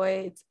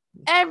boy. It's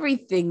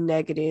everything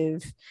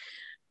negative.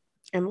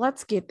 And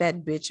let's get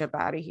that bitch up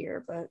out of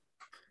here. But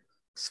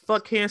it's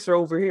fuck cancer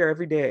over here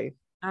every day.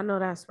 I know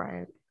that's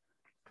right.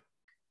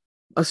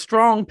 A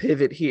strong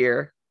pivot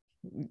here.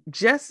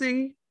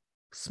 Jussie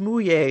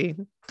Smollett.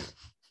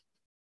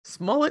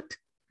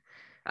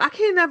 I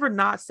can never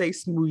not say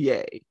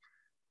Smollett.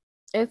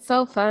 It's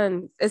so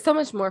fun. It's so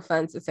much more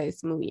fun to say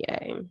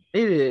Smollett.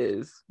 It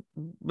is.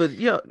 But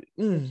yeah.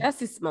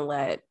 Jussie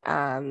Smollett.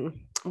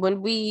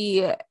 When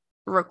we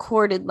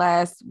recorded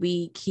last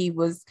week, he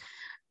was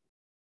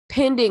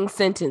pending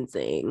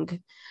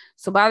sentencing.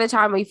 So by the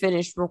time we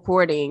finished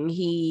recording,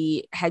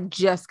 he had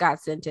just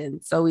got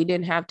sentenced. So we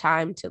didn't have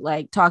time to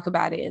like talk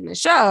about it in the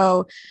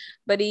show,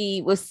 but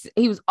he was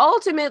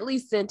ultimately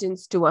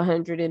sentenced to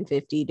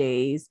 150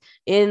 days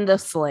in the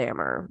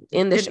Slammer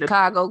in the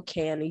Chicago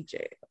County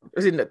Jail. It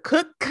was in the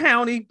Cook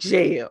County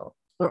Jail.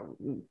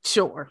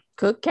 Sure.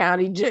 Cook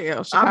County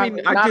Jail.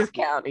 Chicago, not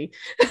county.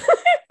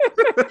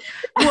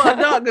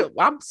 Well, no,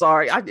 I'm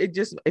sorry.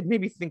 It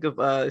made me think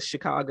of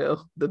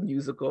Chicago, the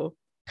musical.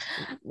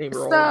 They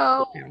were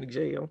all in county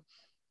jail.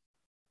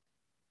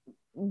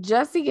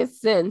 Jussie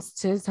gets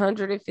sentenced to his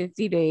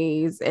 150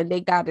 days, and they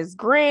got his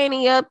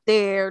granny up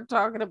there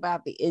talking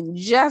about the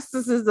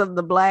injustices of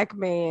the Black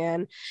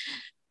man.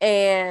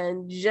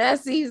 And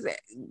Jussie's,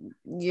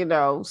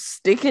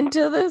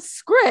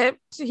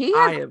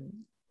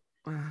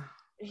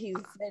 He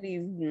said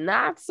he's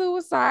not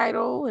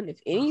suicidal, and if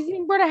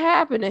anything were to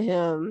happen to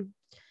him,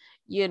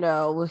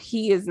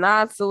 he is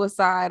not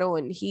suicidal,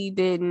 and he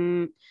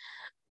didn't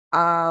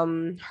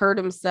hurt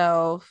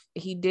himself.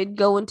 He did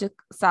go into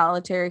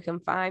solitary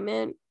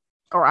confinement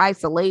or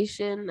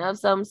isolation of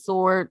some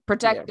sort,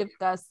 protective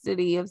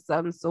custody of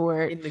some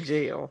sort in the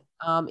jail.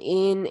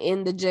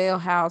 In the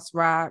jailhouse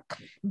rock.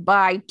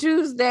 By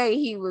Tuesday,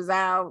 he was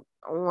out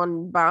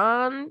on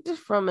bond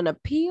from an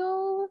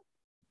appeal.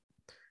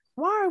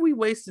 Why are we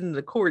wasting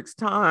the court's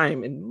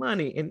time and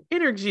money and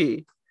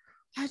energy?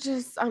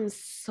 I'm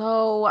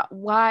so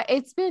why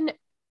it's been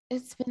 3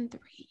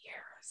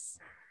 years.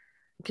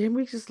 Can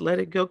we just let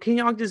it go? Can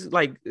y'all just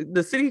can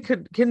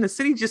the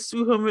city just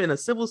sue him in a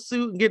civil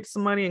suit and get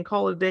some money and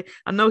call it a day?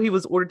 I know he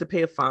was ordered to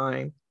pay a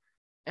fine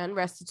and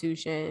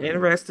restitution.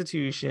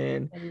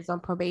 And he's on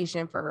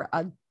probation for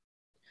a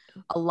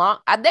long.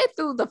 They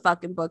threw the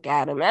fucking book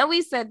at him, and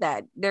we said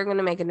that they're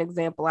gonna make an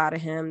example out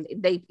of him.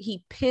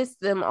 He pissed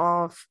them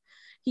off.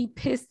 He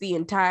pissed the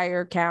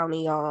entire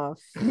county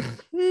off,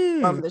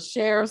 from the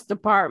sheriff's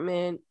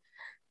department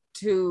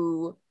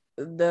to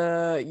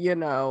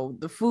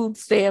the food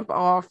stamp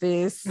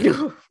office.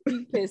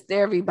 He pissed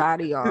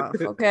everybody off.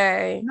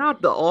 Okay,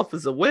 not the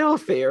office of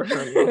welfare,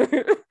 honey.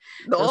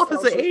 The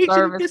office of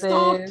aging pissed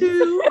off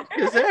too.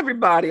 Because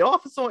everybody,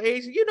 office on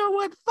aging, you know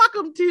what? Fuck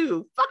them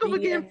too. Fuck them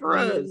again for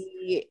us.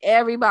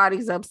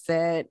 Everybody's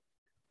upset.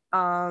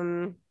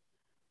 Did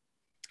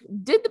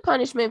the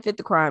punishment fit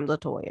the crime,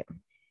 LaToya?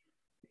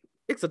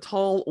 It's a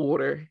tall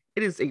order.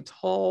 It is a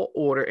tall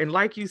order. And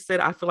like you said,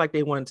 I feel like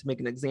they wanted to make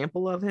an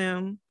example of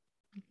him.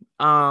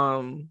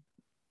 Was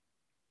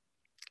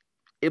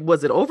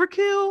it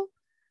overkill?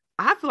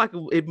 I feel like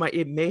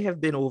it may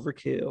have been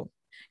overkill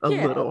a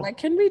little. Like,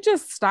 can we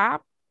just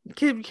stop?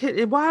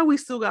 Why are we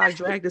still gotta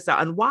drag this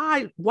out? And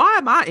why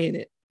am I in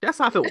it? That's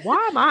how I feel.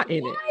 Why am I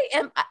in it?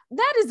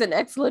 That is an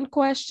excellent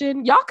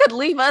question. Y'all could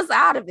leave us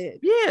out of it.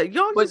 Yeah,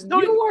 y'all just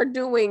don't.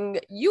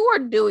 You are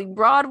doing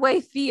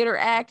Broadway theater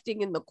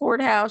acting in the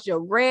courthouse.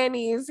 Your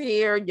granny is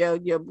here.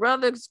 Your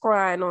brother's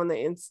crying on the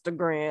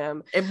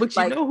Instagram. But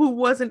you know who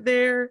wasn't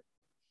there?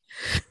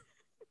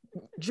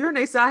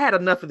 Journey said, I had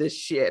enough of this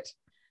shit.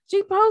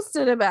 She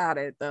posted about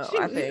it though.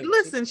 I think.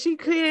 Listen, she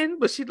can,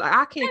 but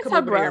I can't come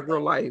over there in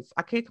real life.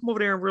 I can't come over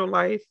there in real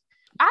life.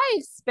 I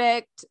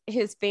expect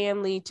his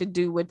family to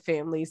do what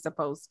family's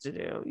supposed to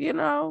do.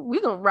 We're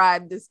gonna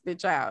ride this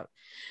bitch out.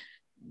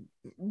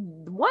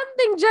 One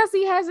thing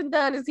Jesse hasn't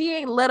done is he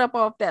ain't let up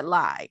off that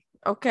lie.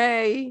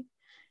 Okay.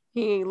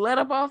 He ain't let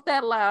up off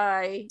that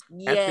lie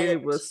yet. After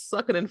it was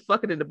sucking and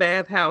fucking in the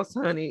bathhouse,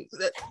 honey.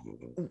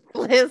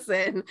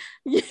 Listen.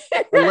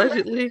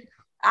 Allegedly.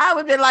 I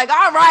would be like,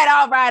 all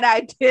right,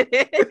 I did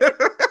it.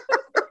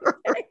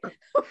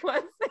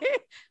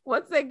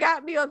 Once they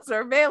got me on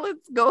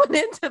surveillance going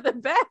into the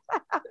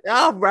bathhouse.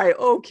 All right,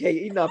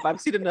 okay, enough.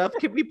 I've seen enough.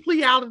 Can we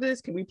plea out of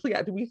this? Do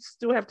we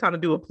still have time to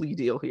do a plea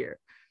deal here?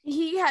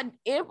 He had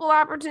ample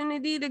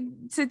opportunity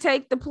to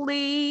take the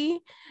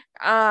plea,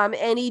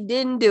 and he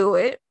didn't do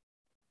it.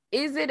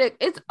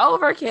 It's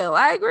overkill.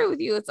 I agree with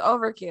you. It's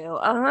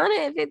overkill.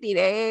 150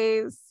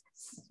 days.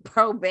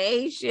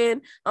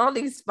 Probation, all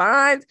these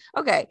fines.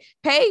 Okay,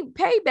 pay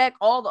back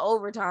all the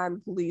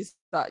overtime police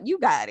thought. You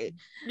got it.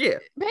 Yeah.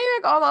 Pay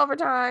back all the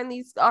overtime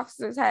these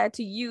officers had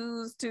to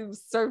use to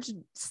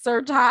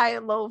search high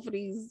and low for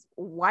these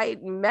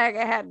white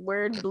MAGA hat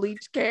wearing,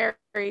 bleach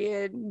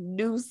carrying,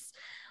 noose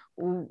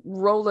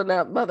rolling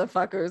up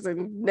motherfuckers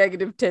in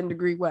negative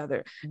 10-degree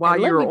weather. While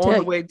you're on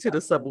the way to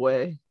the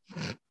subway.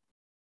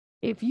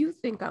 If you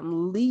think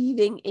I'm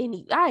leaving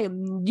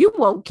you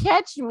won't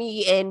catch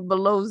me in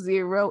below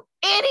zero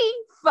any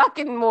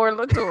fucking more,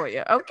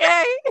 LaToya,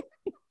 okay?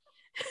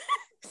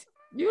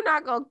 You're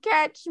not gonna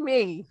catch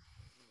me.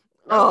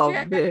 Okay? Oh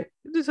man,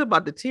 just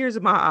about the tears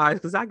in my eyes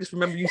because I just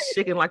remember you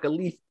shaking like a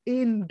leaf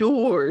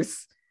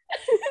indoors.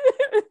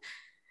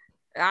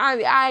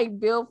 I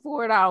billed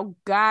for it. I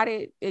got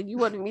it, and you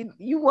want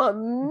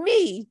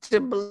me to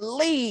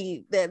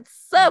believe that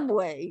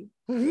Subway.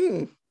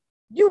 Mm-hmm.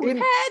 You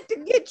had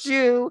to get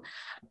you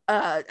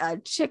a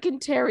chicken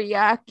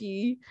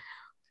teriyaki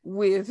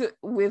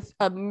with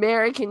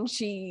American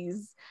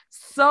cheese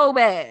so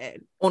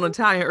bad. On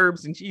Italian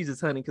herbs and cheeses,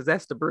 honey, because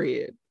that's the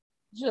bread.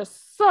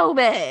 Just so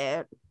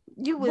bad.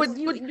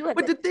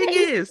 But the thing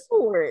is,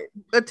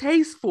 a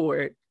taste for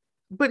it.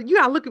 But you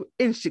gotta look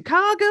in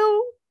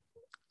Chicago,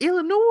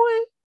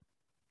 Illinois,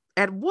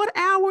 at what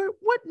hour?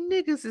 What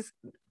niggas is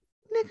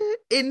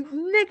in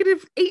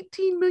negative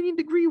 18 million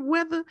degree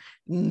weather?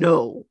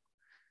 No.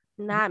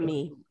 Not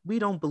me. We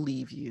don't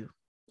believe you.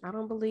 I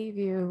don't believe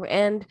you.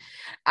 And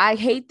I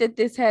hate that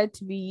this had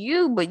to be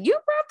you, but you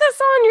brought this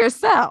on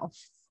yourself.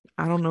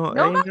 I don't know.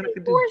 Nobody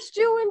forced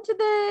you into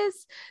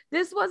this.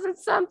 This wasn't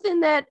something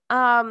that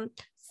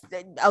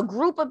a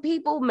group of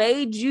people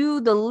made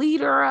you the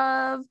leader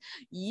of.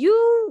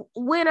 You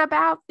went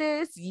about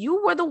this.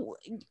 You were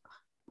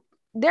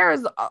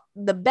there's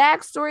the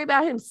backstory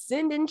about him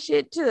sending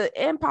shit to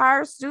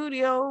Empire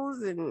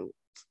Studios, and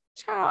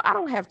child, I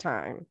don't have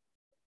time.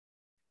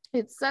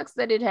 It sucks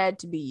that it had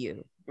to be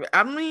you.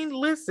 I mean,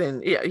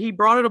 listen, yeah, he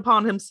brought it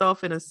upon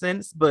himself in a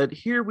sense, but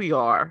here we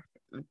are.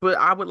 But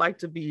I would like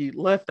to be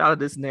left out of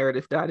this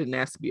narrative that I didn't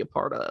ask to be a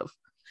part of.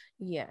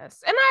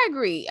 Yes, and I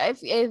agree.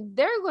 If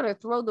they're gonna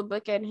throw the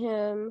book at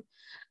him,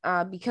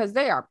 because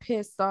they are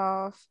pissed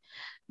off,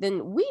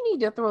 then we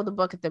need to throw the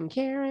book at them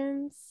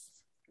Karens.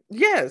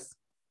 Yes,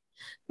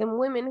 them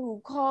women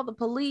who call the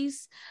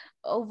police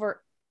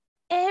over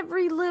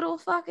every little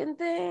fucking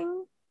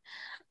thing.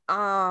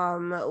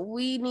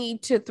 We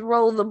need to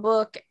throw the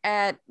book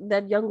at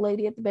that young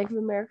lady at the Bank of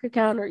America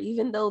counter,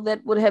 even though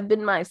that would have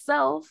been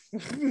myself.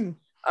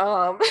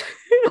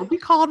 Don't be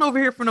calling over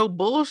here for no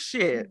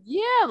bullshit.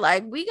 Yeah,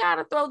 like we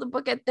gotta throw the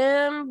book at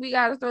them. We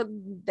gotta throw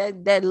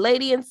that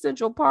lady in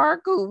Central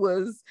Park who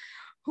was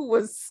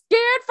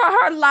scared for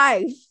her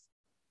life.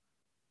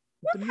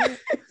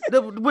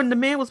 When the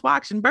man was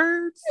watching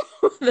birds,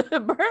 the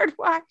bird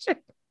watching.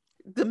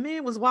 The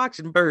man was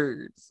watching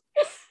birds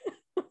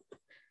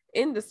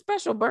in the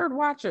special bird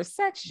watcher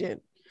section.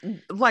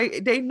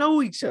 Like they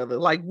know each other.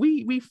 Like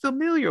we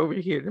familiar over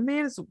here. The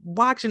man is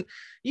watching.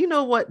 You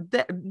know what?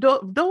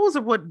 Those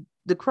are what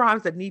the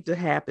crimes that need to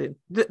happen.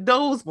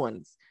 Those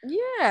ones.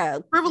 Yeah,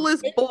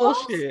 frivolous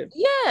bullshit.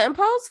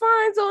 Impose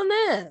fines on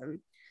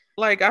them.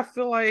 Like I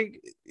feel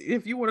like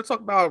if you want to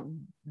talk about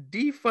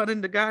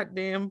defunding the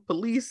goddamn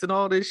police and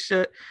all this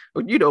shit,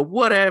 or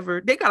whatever,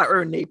 they gotta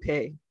earn their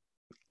pay.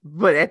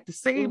 But at the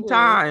same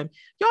time,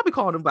 y'all be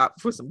calling them about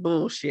for some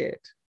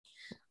bullshit.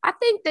 I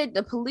think that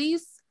the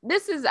police.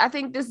 I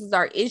think this is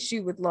our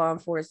issue with law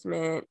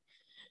enforcement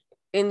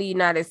in the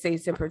United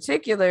States in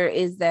particular,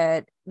 is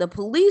that the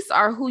police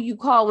are who you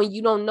call when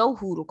you don't know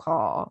who to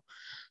call.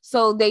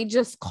 So they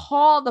just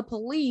call the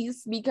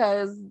police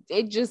because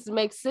it just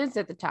makes sense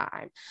at the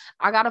time.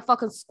 I got a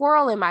fucking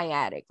squirrel in my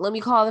attic. Let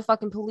me call the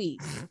fucking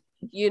police.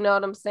 You know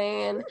what I'm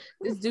saying?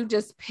 This dude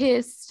just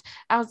pissed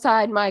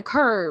outside my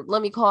curb.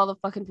 Let me call the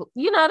fucking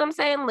you know what I'm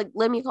saying? Like,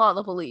 let me call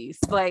the police.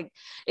 Like,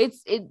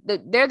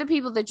 they're the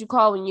people that you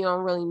call when you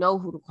don't really know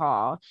who to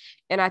call.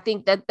 And I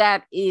think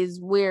that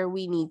is where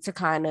we need to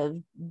kind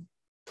of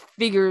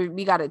figure,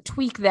 we got to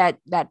tweak that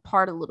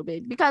part a little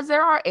bit, because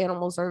there are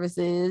animal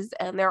services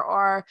and there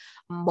are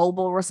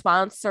mobile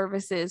response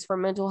services for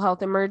mental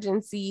health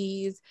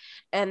emergencies,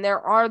 and there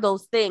are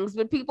those things,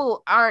 but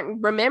people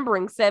aren't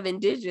remembering 7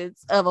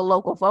 digits of a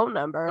local phone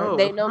number.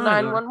 They know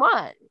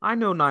 911. I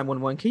know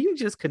 911. Can you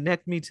just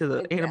connect me to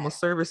the animal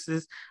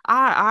services?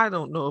 I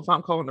don't know if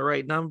I'm calling the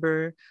right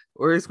number,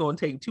 or it's going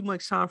to take too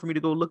much time for me to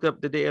go look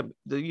up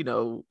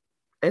the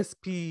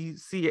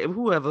SPCA,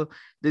 whoever,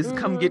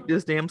 come get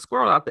this damn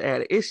squirrel out the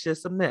attic. It's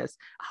just a mess.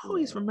 I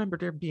always remember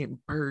there being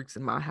birds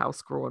in my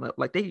house growing up.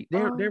 Like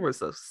there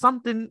was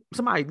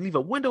somebody leave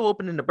a window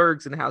open in the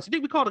birds in the house. You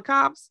think we call the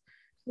cops?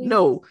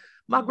 No,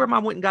 my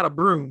grandma went and got a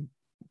broom,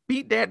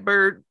 beat that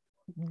bird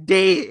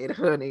dead,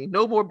 honey.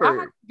 No more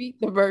bird. Beat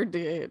the bird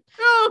dead.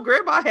 Oh,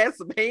 grandma had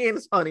some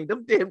hands, honey.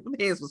 Them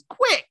hands was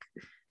quick.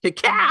 The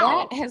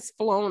cow.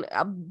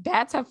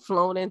 Bats have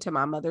flown into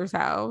my mother's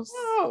house.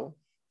 Oh.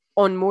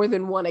 On more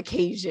than one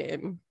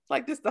occasion.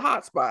 Like this the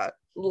hot spot.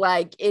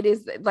 Like it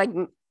is like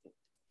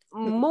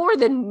more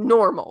than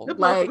normal.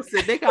 Like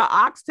said, they got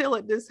oxtail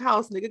at this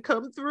house, nigga,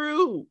 come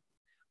through.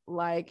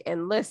 Like,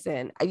 and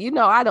listen, I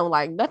don't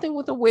like nothing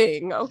with a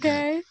wing,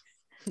 okay?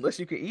 Unless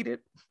you can eat it.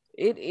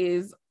 It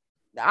is,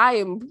 I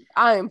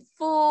am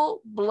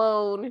full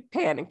blown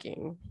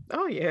panicking.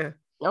 Oh yeah.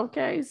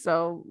 Okay,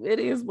 so it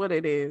is what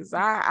it is.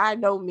 I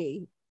know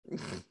me.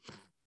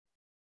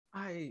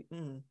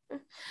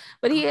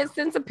 But he has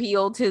since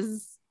appealed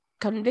his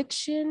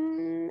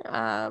conviction.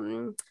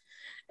 And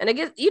I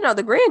guess,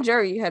 the grand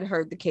jury had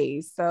heard the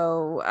case.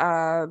 So,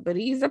 but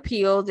he's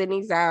appealed and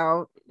he's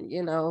out,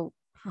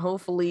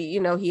 hopefully,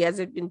 he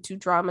hasn't been too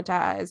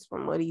traumatized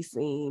from what he's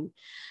seen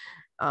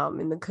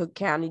in the Cook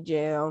County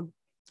jail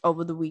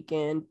over the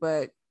weekend.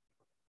 But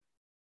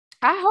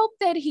I hope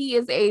that he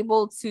is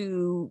able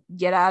to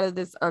get out of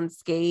this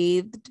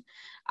unscathed.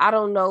 I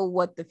don't know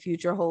what the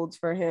future holds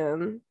for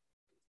him.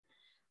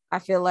 I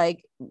feel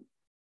like,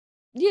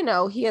 he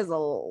has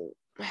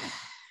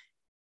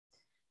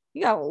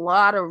he got a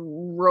lot of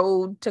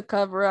road to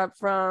cover up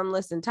from.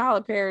 Listen,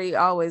 Tyler Perry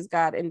always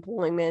got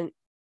employment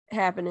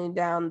happening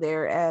down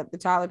there at the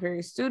Tyler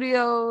Perry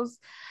Studios.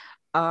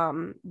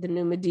 The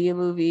new Madea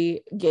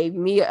movie gave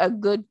me a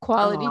good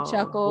quality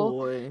chuckle.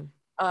 Boy.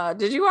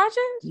 Did you watch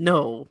it?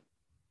 No.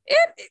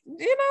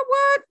 You know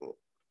what?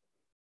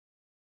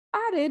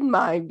 I didn't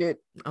mind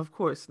it. Of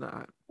course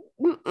not.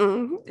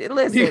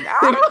 Listen,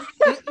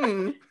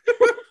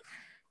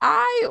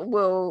 I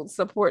will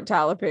support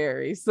Tyler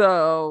Perry.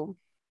 So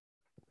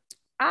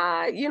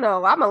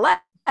I'm a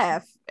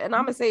laugh and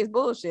I'm gonna say it's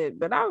bullshit,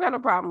 but I don't got no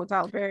problem with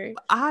Tyler Perry.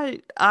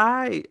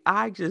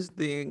 I just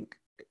think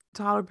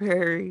Tyler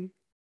Perry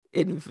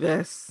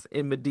invests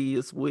in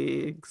Medea's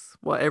wigs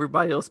while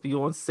everybody else be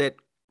on set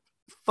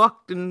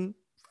fucked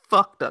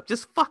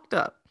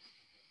up.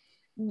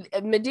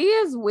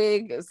 Medea's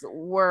wigs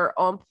were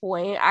on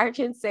point. I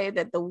can say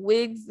that the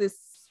wigs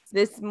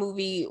this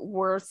movie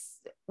were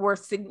were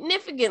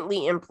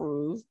significantly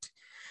improved.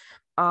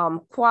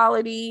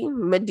 Quality,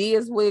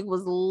 Medea's wig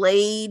was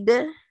laid.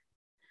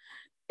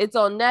 It's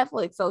on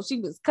Netflix, so she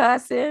was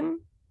cussing.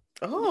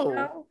 Oh, You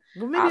know?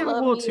 well, maybe I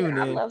will tune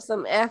I in. love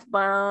some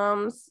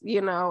F-bombs.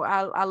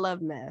 I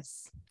love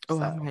mess. Oh,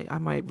 So I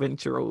might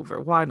venture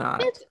over. Why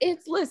not?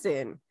 it's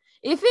listen.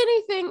 If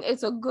anything,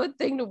 it's a good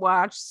thing to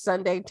watch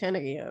Sunday 10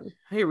 a.m.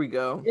 Here we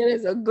go. It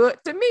is a good,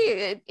 to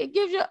me, it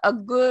gives you a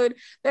good,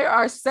 there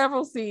are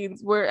several scenes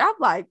where I'm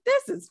like,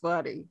 this is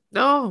funny.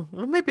 Oh,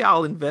 well, maybe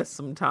I'll invest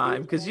some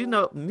time because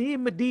me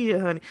and Medea,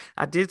 honey,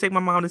 I did take my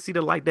mom to see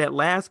that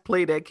last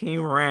play that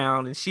came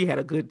around, and she had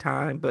a good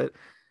time. But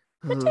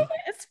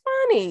It's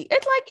funny.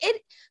 It's like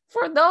it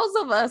for those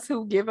of us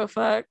who give a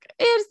fuck.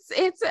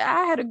 It's.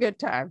 I had a good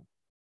time.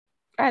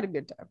 I had a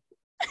good time.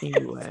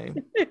 anyway,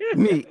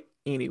 me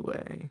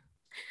anyway.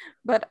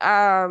 But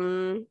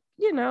may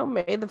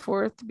the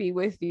 4th be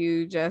with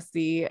you,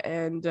 Jesse,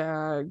 and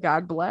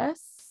God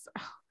bless.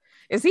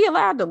 Is he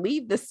allowed to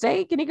leave the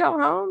state? Can he go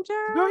home,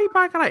 John? Girl, he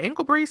probably got an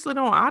ankle bracelet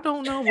on. I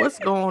don't know what's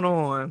going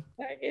on.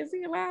 Like, is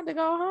he allowed to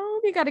go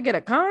home? He got to get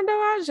a condo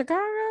out of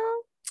Chicago.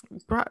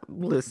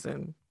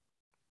 Listen,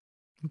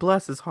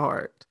 bless his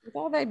heart. With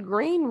all that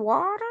green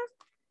water.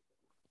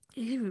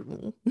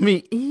 Ew.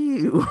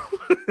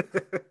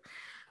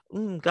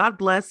 God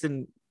bless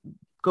and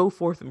go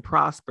forth and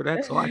prosper.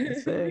 That's all I can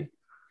say.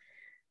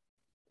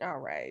 All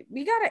right.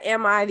 We got to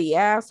Am I the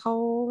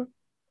Asshole?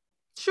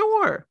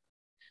 Sure.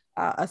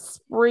 A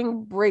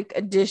spring break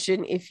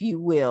edition, if you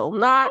will.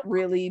 Not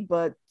really,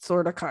 but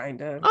sort of,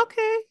 kind of.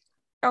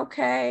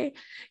 Okay.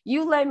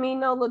 You let me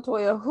know,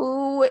 Latoya,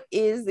 who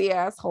is the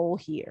asshole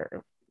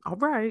here? All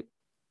right.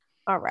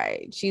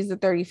 She's a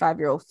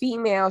 35-year-old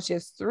female. She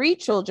has 3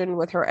 children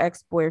with her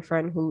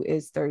ex-boyfriend, who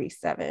is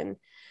 37.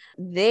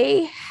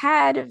 They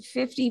had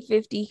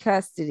 50-50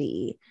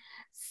 custody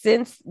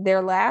since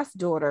their last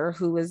daughter,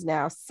 who is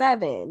now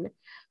 7.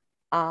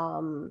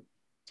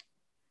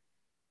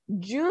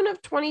 June of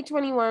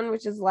 2021,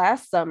 which is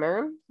last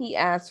summer, he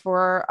asked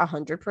for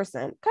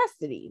 100%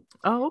 custody.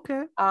 Oh,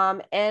 okay.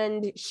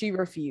 And she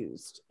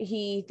refused.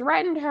 He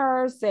threatened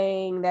her,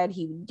 saying that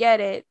he would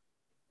get it.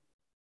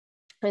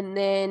 And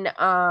then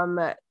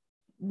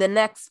the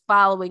next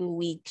following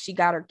week, she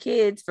got her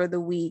kids for the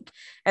week,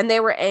 and they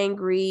were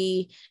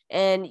angry.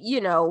 And,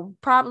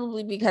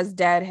 probably because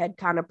dad had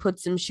kind of put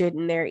some shit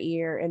in their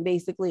ear and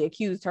basically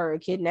accused her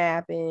of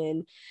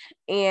kidnapping.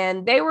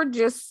 And they were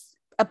just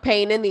a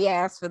pain in the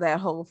ass for that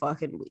whole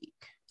fucking week.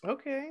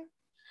 Okay.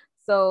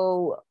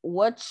 So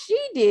what she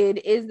did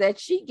is that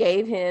she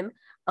gave him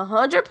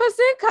 100%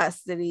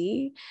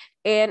 custody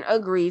and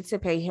agreed to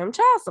pay him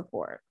child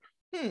support.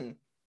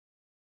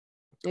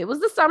 It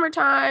was the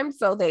summertime,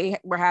 so they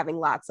were having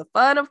lots of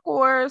fun, of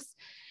course.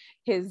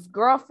 His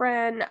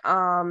girlfriend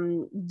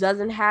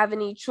doesn't have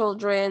any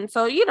children,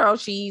 so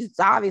she's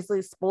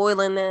obviously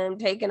spoiling them,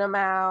 taking them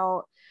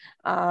out.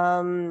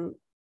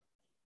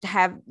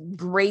 Have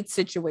great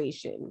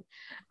situation.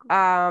 She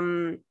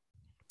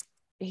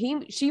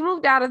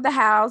moved out of the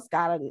house,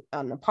 got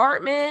an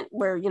apartment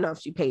where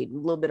she paid a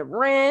little bit of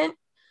rent,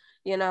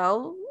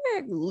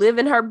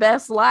 living her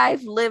best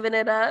life, living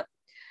it up.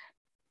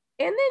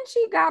 And then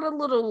she got a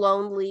little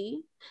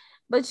lonely,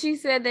 but she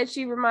said that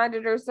she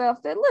reminded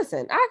herself that,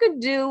 listen, I could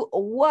do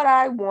what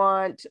I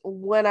want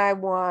when I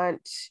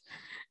want,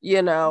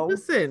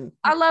 Listen,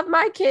 I love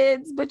my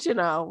kids, but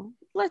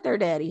let their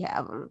daddy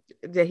have them.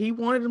 That he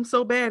wanted them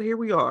so bad. Here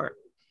we are.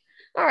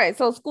 All right.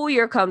 So school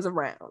year comes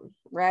around,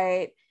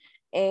 right?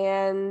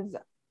 And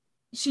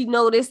she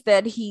noticed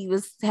that he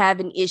was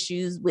having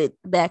issues with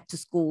back to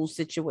school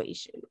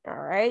situation. All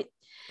right.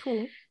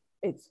 Cool.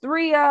 It's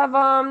 3 of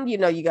them.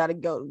 You got to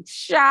go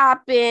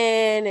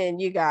shopping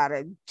and you got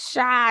to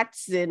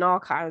shots and all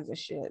kinds of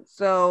shit.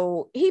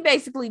 So he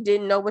basically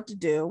didn't know what to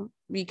do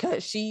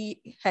because she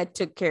had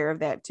took care of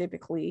that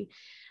typically.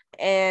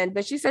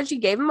 But she said she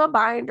gave him a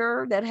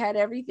binder that had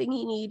everything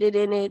he needed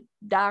in it,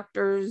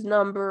 doctors,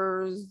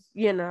 numbers,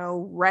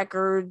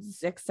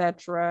 records,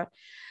 etc.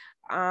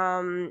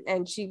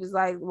 And she was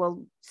like,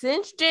 well,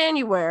 since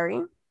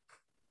January,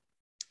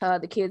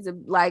 the kids are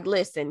like,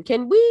 listen,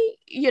 can we,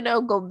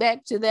 go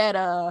back to that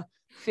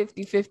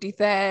 50-50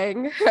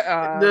 thing?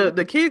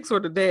 The kids or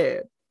the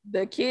dad?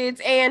 The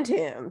kids and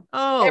him.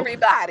 Oh,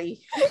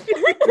 everybody.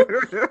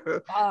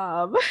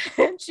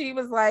 And she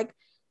was like,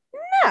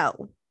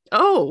 no.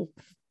 Oh.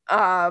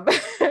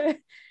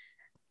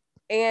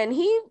 And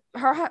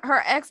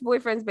her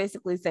ex-boyfriend's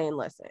basically saying,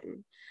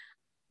 listen,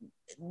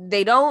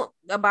 they don't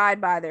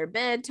abide by their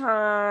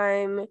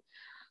bedtime,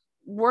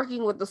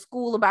 working with the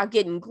school about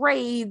getting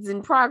grades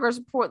and progress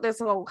report.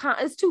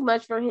 It's too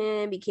much for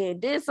him. He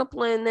can't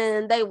discipline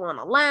them. They want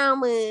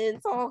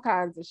allowance, all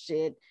kinds of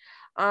shit.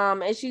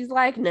 And she's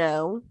like,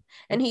 no.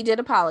 And he did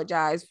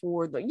apologize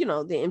for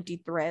the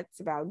empty threats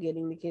about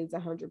getting the kids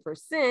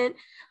 100%.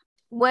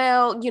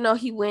 Well,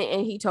 he went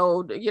and he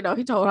told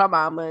her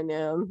mama and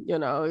them,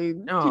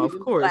 of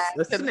course,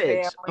 a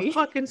snitch, a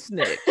fucking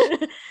snitch.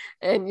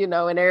 And,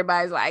 and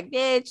everybody's like,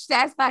 bitch,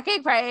 that's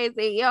fucking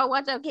crazy. You don't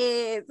want your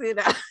kids,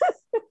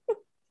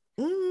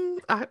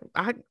 So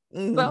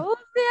who's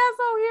the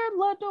asshole here?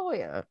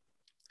 LaToya.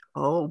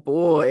 Oh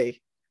boy.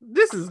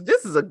 This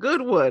is a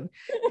good one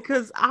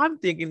because I'm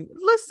thinking,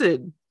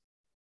 listen,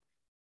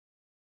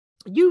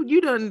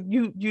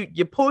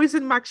 you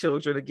poisoned my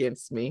children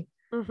against me.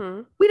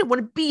 Mm-hmm. We don't want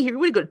to be here.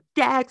 We go to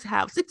Dad's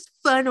house. It's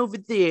fun over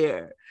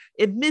there.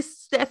 And Miss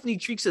Stephanie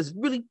treats us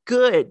really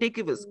good. They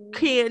give us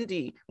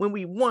candy when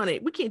we want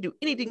it. We can't do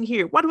anything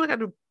here. Why do I got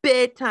to do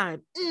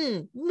bedtime?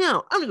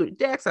 No, I'm gonna go to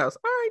Dad's house.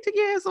 All right, take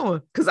your ass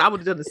on. Because I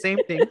would have done the same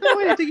thing.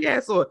 Go ahead, take your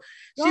ass on.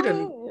 She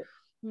done.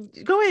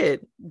 Go ahead.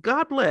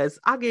 God bless.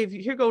 I gave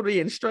you, here go the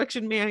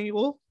instruction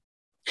manual.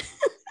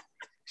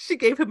 She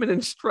gave him an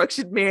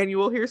instruction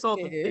manual. Here's all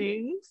the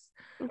things.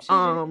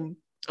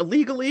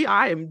 Legally,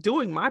 I am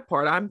doing my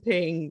part. I'm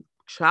paying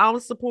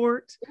child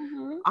support.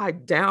 I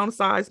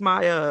downsized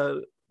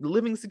my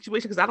living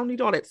situation because I don't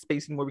need all that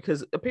space anymore,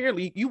 because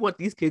apparently you want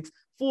these kids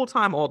full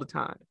time all the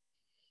time.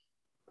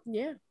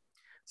 Yeah.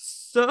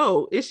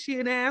 So is she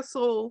an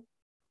asshole?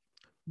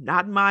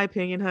 Not in my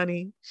opinion,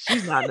 honey.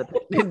 She's not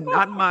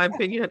not in my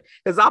opinion.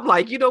 Because I'm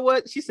like, you know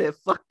what? She said,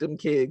 fuck them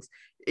kids.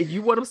 If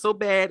you want them so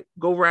bad,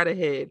 go right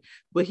ahead.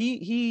 But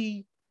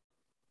he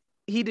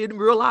didn't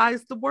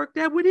realize the work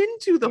that went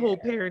into the whole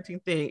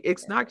parenting thing.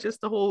 It's not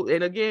just the whole,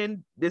 and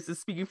again, this is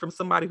speaking from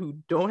somebody who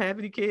don't have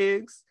any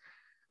kids,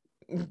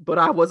 but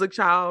I was a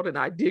child and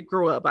I did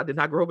grow up. I did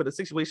not grow up in a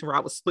situation where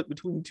I was split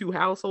between two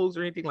households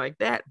or anything like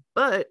that.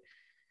 But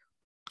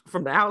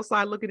from the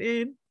outside looking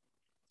in,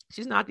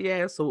 she's not the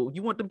asshole.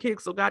 You want them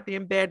kids so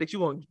goddamn bad that you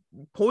want to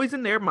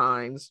poison their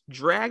minds,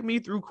 drag me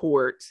through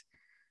court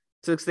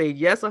to say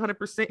yes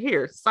 100%.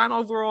 Here, sign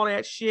over all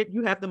that shit.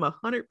 You have them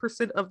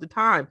 100% of the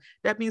time.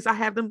 That means I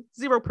have them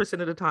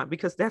 0% of the time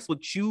because that's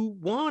what you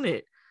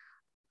wanted.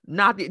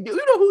 Not the, you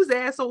know who's the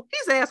asshole?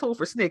 He's the asshole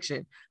for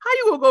snitching. How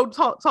you gonna go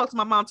talk to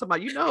my mom talking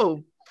about, you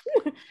know,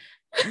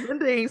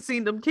 Linda ain't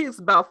seen them kids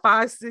about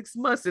 5-6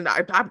 months and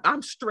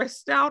I'm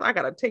stressed out. I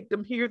gotta take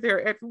them here, there,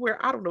 everywhere.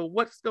 I don't know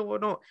what's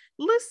going on.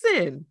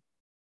 Listen,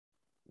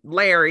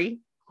 Larry,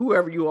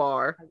 whoever you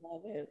are, I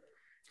love it.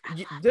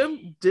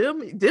 Them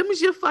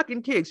is your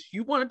fucking kids.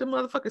 You wanted the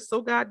motherfuckers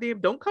so goddamn.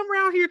 Don't come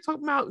around here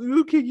talking about,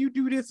 ooh, can you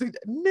do this?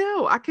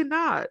 No, I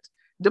cannot.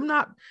 Them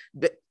not.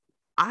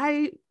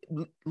 I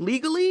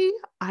legally,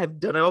 I've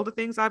done all the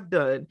things I've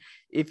done.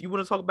 If you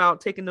want to talk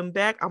about taking them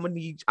back, I'm gonna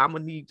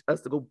need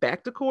us to go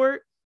back to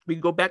court. We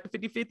can go back to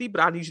 50-50,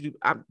 but I need you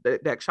to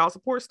that child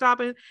support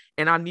stopping,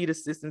 and I need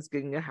assistance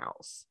getting a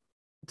house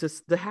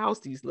to house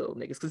these little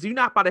niggas, because you're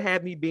not about to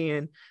have me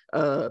being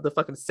the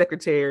fucking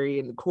secretary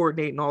and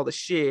coordinating all the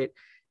shit,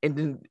 and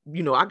then,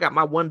 you know, I got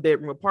my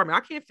 1-bedroom apartment.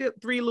 I can't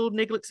fit 3 little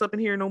nigglets up in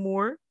here no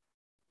more.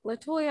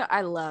 LaToya,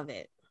 I love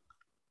it.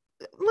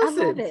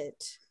 Listen,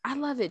 I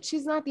love it.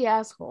 She's not the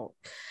asshole.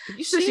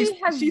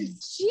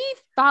 She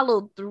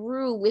followed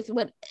through with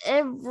what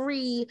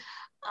every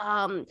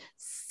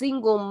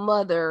single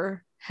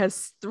mother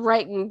has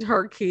threatened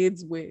her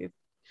kids with.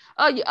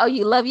 Oh,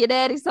 you love your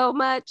daddy so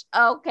much?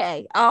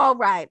 Okay. All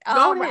right.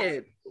 Go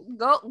ahead.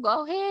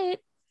 Go ahead.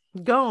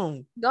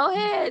 Go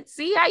ahead.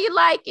 See how you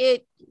like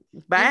it.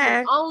 Bye. You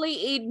can only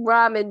eat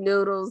ramen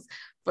noodles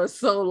for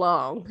so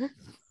long.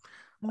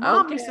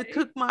 Mom used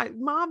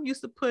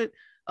to put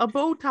a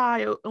bow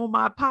tie on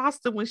my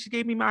pasta when she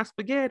gave me my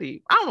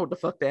spaghetti. I don't know what the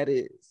fuck that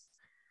is.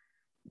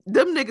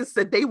 Them niggas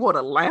said they want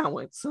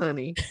allowance,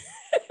 honey.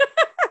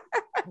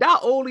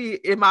 Not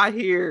only am I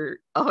here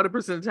 100%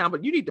 of the time,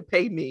 but you need to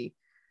pay me.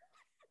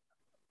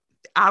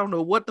 I don't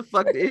know what the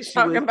fuck the issue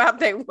talking is. About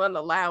they want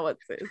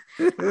allowances.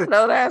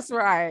 No, that's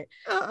right.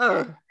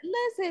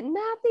 Listen,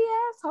 not the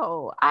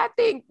asshole. I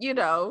think, you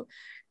know,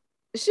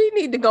 she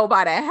need to go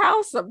by that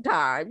house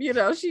sometime. You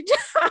know, she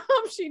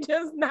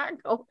just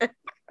not going.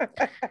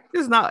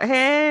 It's not,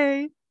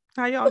 hey,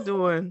 how y'all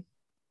doing?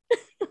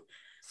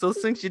 So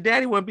since your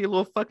daddy want to be a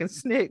little fucking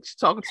snitch,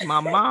 talking to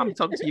my mom,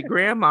 talking to your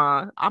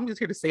grandma, I'm just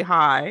here to say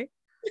hi.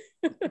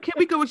 Can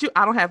we go with you?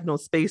 I don't have no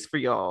space for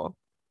y'all.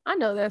 I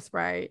know that's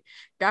right.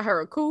 Got her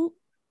a coupe.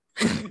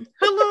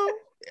 Hello.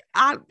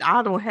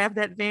 I don't have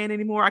that van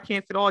anymore. I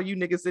can't fit all you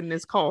niggas in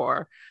this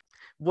car.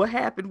 What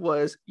happened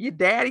was your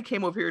daddy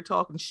came over here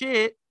talking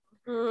shit,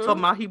 talking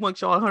about he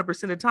wants y'all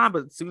 100% of the time,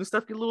 but as soon as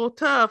stuff get a little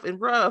tough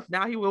and rough,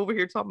 now he over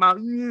here talking about,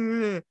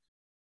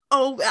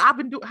 oh, I've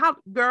been doing, how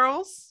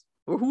girls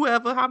or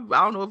whoever, I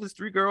don't know if it's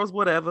 3 girls,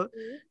 whatever,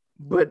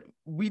 but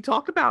we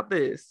talked about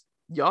this.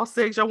 Y'all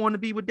said y'all want to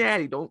be with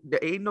daddy. There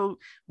ain't no,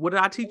 what did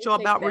I teach y'all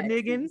about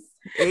reneging?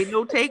 Ain't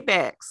no take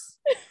backs.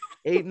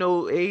 ain't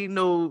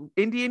no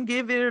Indian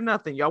give it or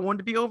nothing. Y'all want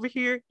to be over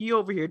here? He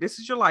over here. This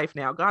is your life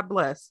now. God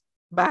bless.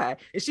 Bye.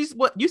 And she's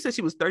what you said,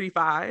 she was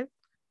 35.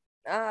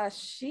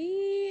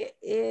 She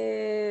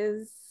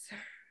is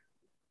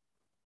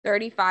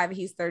 35.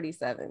 He's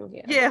 37.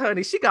 Yeah. Yeah,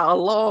 honey, she got a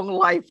long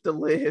life to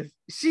live.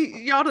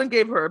 Y'all done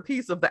gave her a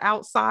piece of the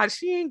outside.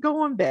 She ain't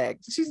going back.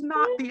 She's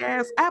not the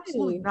ass.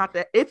 Absolutely not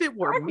that. If it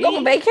were I me, go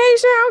on vacation.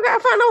 I don't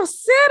gotta find no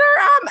sitter.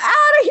 I'm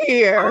out of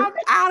here. I'm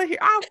out of here.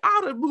 I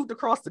would have moved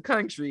across the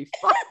country.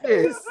 Fuck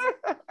this.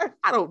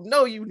 I don't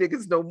know you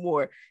niggas no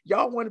more.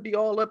 Y'all want to be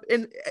all up.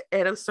 And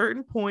at a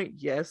certain point,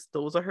 yes,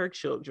 those are her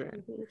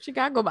children. She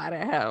gotta go by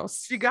that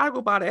house. She gotta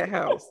go by that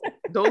house.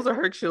 Those are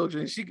her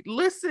children.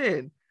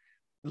 Listen.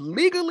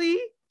 Legally,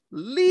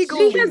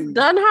 she has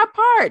done her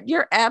part.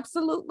 You're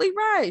absolutely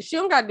right. She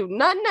don't gotta do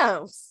nothing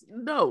else.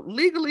 No,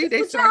 legally,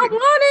 they said y'all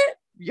want it.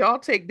 Y'all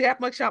take that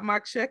much out my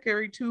check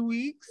every 2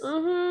 weeks,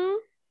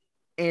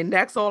 and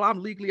that's all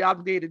I'm legally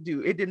obligated to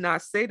do. It did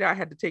not say that I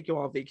had to take you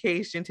on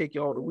vacation, take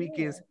you all the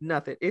weekends,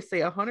 nothing. It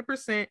say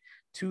 100%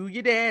 to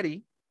your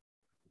daddy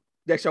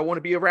that y'all want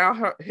to be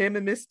around him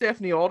and Miss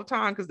Stephanie all the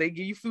time because they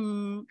give you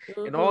food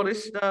and all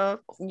this stuff.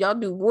 Y'all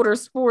do water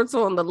sports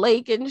on the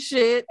lake and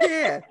shit.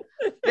 Yeah.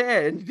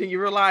 And then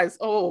you realize,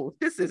 oh,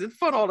 this isn't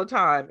fun all the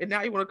time. And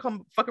now you want to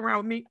come fuck around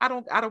with me? I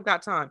don't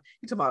got time.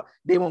 You talking about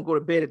they won't go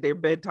to bed at their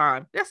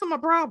bedtime. That's not my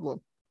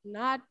problem.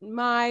 Not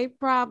my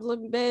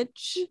problem,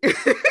 bitch.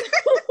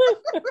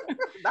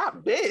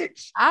 Not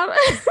bitch.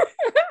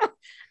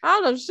 I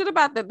don't know shit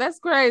about that. That's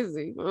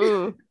crazy.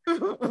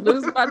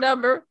 Lose my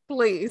number,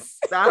 please.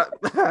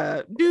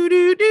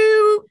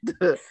 Do.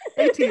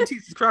 AT&T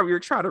subscriber you're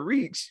trying to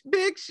reach,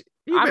 bitch.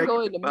 I'm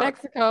going to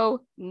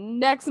Mexico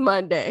next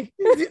Monday.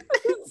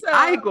 So,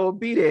 I ain't gonna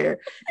be there.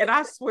 And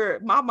I swear,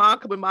 my mom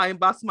come in my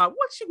inbox,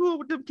 what you doing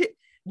with them kids?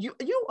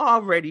 You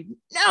already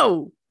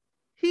know.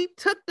 He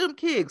took them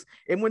kids.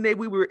 And when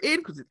we were in,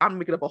 because I'm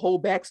making up a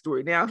whole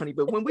backstory now, honey,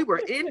 but when we were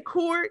in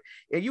court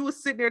and you were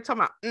sitting there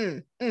talking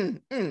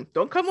about,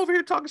 don't come over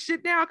here talking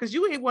shit now because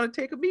you ain't want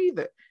to take them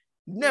either.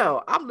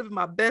 No, I'm living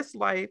my best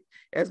life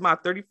as my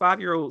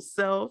 35-year-old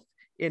self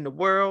in the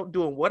world,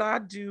 doing what I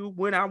do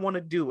when I want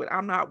to do it.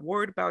 I'm not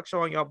worried about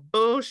y'all and y'all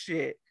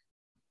bullshit.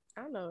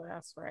 I know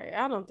that's right.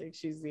 I don't think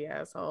she's the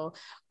asshole.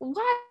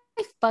 Why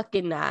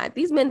fucking not?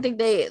 These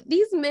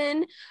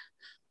men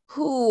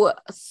who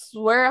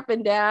swear up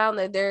and down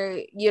that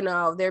they're,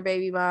 their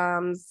baby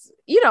moms,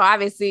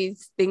 obviously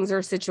things are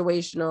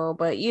situational,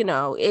 but, if you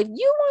want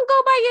to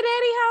go by your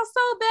daddy house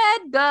so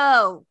bad,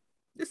 go.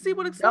 Just see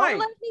what it's Don't like.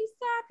 Let me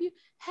stop you.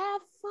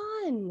 Have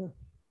fun.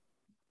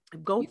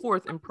 Go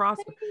forth and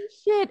prosper.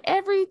 Shit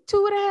every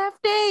 2.5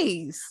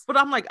 days. But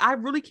I'm like, I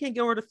really can't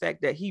get over the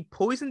fact that he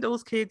poisoned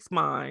those kids'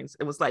 minds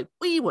and was like,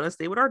 we want to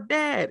stay with our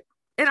dad.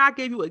 And I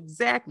gave you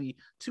exactly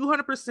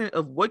 200%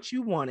 of what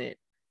you wanted.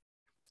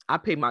 I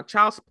paid my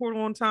child support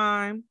on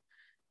time.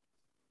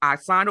 I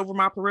signed over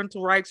my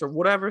parental rights or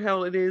whatever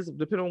hell it is,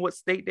 depending on what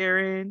state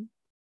they're in.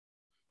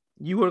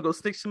 You want to go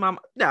snitch to my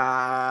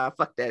nah?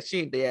 Fuck that.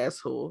 She ain't the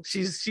asshole.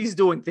 She's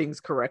doing things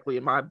correctly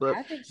in my book.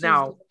 I think she's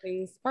doing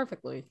things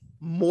perfectly.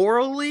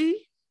 Morally,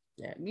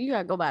 yeah, you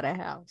gotta go by that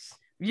house.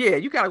 Yeah,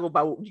 you gotta go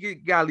by. You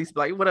gotta at least be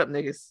like, "What up,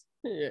 niggas?"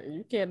 Yeah,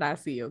 you cannot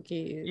see your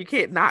kids. You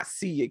can't not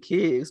see your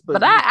kids,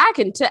 but I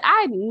can tell.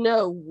 I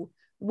know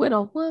when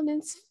a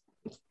woman's.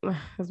 I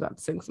was about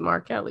to sing some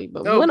R. Kelly,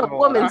 but when a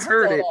woman's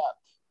heard it. Up,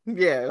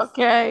 yes.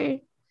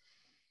 Okay.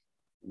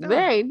 No.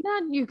 There ain't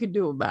nothing you can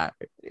do about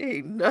it.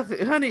 Ain't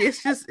nothing, honey.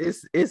 It's just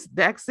it's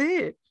that's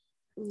it.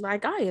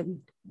 Like I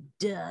am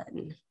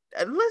done.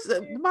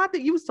 Listen, my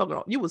thing, you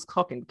was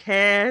talking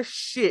cash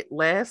shit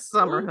last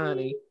summer,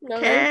 honey. No,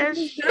 cash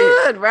shit.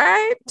 Good,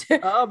 right?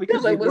 Oh,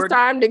 because it was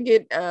time to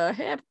get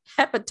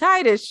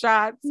hepatitis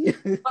shots,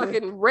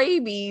 fucking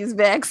rabies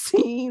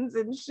vaccines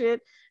and shit.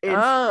 And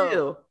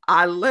still,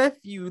 I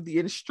left you the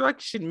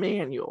instruction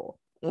manual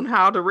on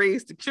how to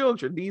raise the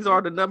children. These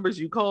are the numbers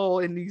you call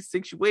in these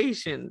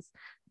situations.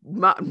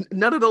 None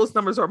of those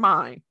numbers are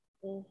mine.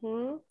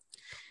 Mm-hmm.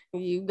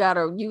 You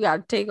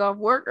gotta take off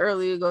work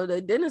early to go to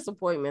a dentist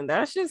appointment.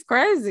 That's just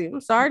crazy. I'm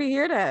sorry to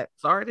hear that.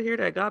 Sorry to hear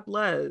that. God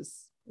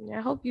bless. Yeah,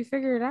 I hope you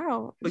figure it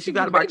out. But you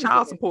got about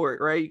child support,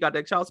 right? You got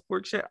that child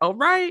support check. All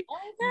right.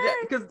 Okay.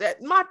 Because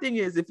my thing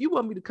is, if you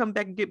want me to come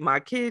back and get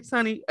my kids,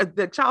 honey,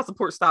 the child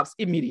support stops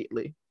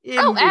immediately.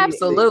 Oh,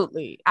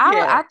 absolutely.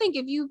 I think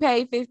if you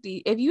pay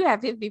 50, if you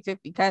have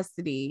 50-50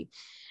 custody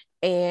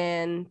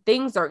and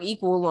things are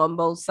equal on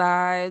both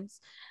sides,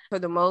 for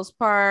the most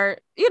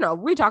part,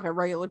 we're talking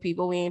regular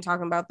people. We ain't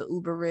talking about the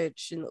uber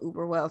rich and the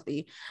uber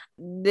wealthy.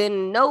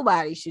 Then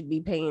nobody should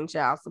be paying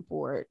child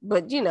support.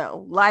 But,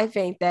 life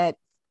ain't that.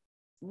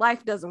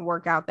 Life doesn't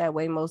work out that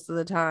way most of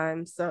the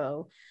time.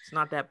 So it's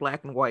not that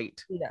black and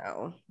white.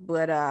 No.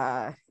 But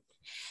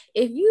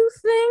if you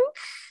think,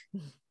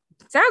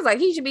 sounds like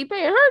he should be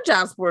paying her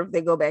child support if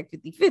they go back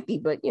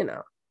 50-50. But, Yeah,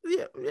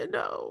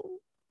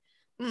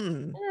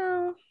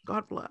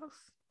 God bless.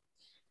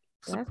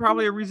 That's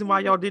probably a reason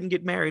why y'all didn't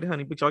get married,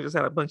 honey, but y'all just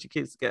had a bunch of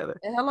kids together.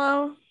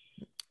 Hello.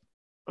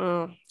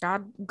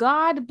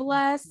 God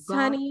bless, God.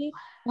 honey.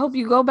 I hope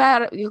you go by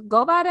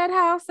that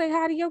house, say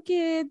hi to your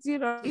kids,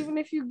 even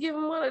if you give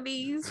them one of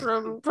these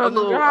from a the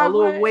little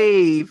driveway.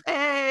 wave,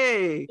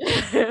 hey,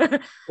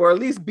 or at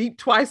least beep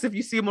twice if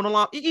you see them on the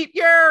lawn. Eat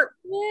your.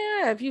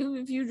 Yeah, if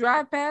you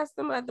drive past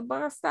them at the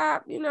bus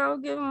stop, give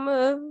them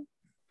a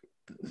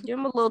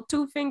little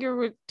two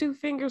finger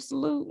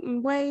salute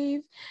and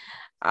wave.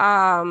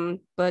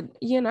 But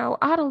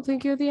I don't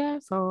think you're the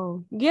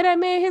asshole. Get that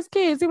man his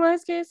kids. He want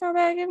his kids so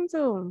bad, give them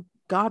to him.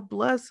 God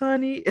bless,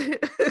 honey.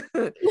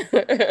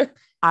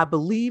 I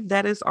believe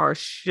that is our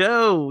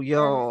show,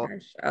 y'all.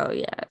 Oh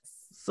yes.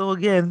 So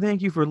again,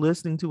 thank you for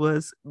listening to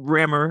us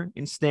rammer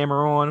and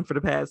stammer on for the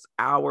past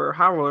hour,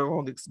 however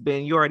long it's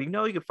been. You already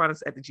know you can find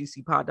us at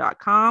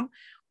thegcpod.com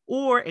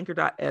or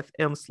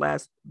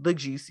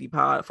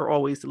anchor.fm/thegcpod for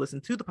always to listen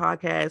to the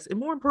podcast, and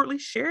more importantly,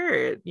 share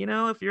it.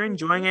 If you're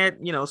enjoying it,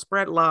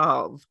 spread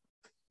love.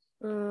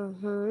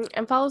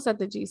 And follow us at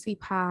the GC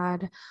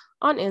Pod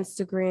on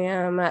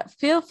Instagram.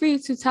 Feel free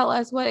to tell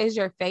us what is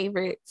your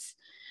favorite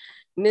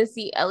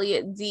Missy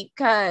Elliott deep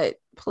cut.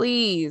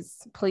 Please,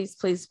 please,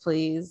 please,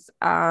 please.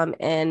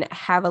 And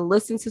have a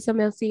listen to some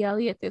Missy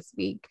Elliott this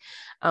week.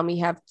 We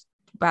have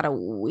about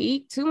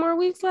two more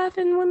weeks left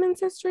in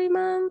Women's History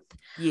Month.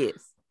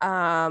 Yes.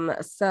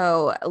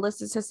 So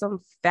listen to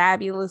some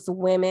fabulous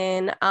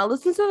women.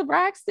 Listen to the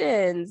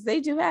Braxtons. They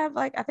do have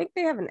I think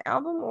they have an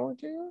album or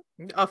two.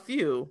 A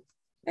few.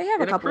 They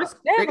have a couple.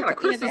 They got a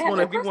Christmas one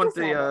if you want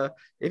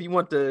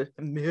the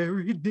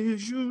Mary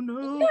Did You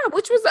Know? Yeah,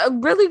 which was a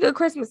really good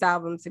Christmas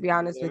album, to be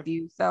honest with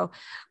you. So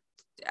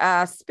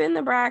spin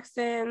the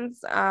Braxtons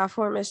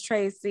for Miss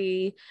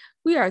Tracy.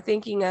 We are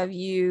thinking of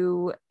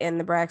you and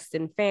the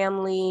Braxton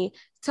family.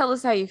 Tell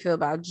us how you feel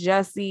about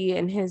Jesse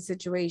and his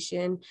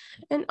situation.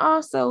 And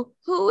also,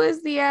 who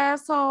is the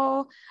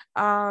asshole?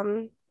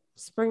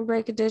 Spring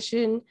break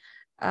edition.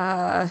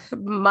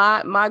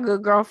 My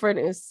good girlfriend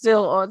is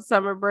still on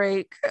summer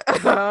break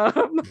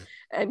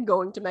and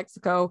going to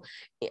Mexico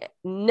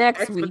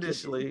next week.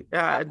 Expeditiously.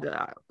 I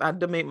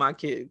donate my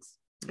kids.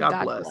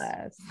 God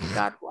bless.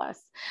 God bless.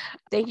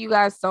 Thank you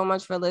guys so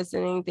much for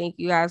listening. Thank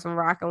you guys for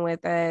rocking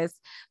with us.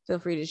 Feel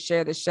free to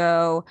share the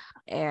show,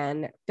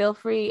 and feel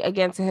free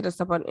again to hit us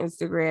up on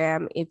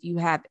Instagram if you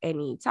have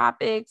any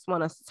topics,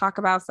 want us to talk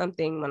about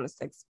something, want us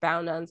to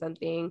expound on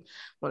something,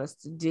 want us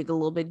to dig a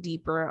little bit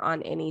deeper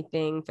on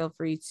anything. Feel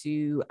free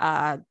to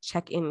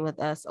check in with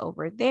us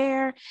over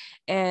there,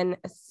 and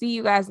see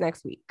you guys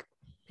next week.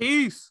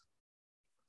 Peace.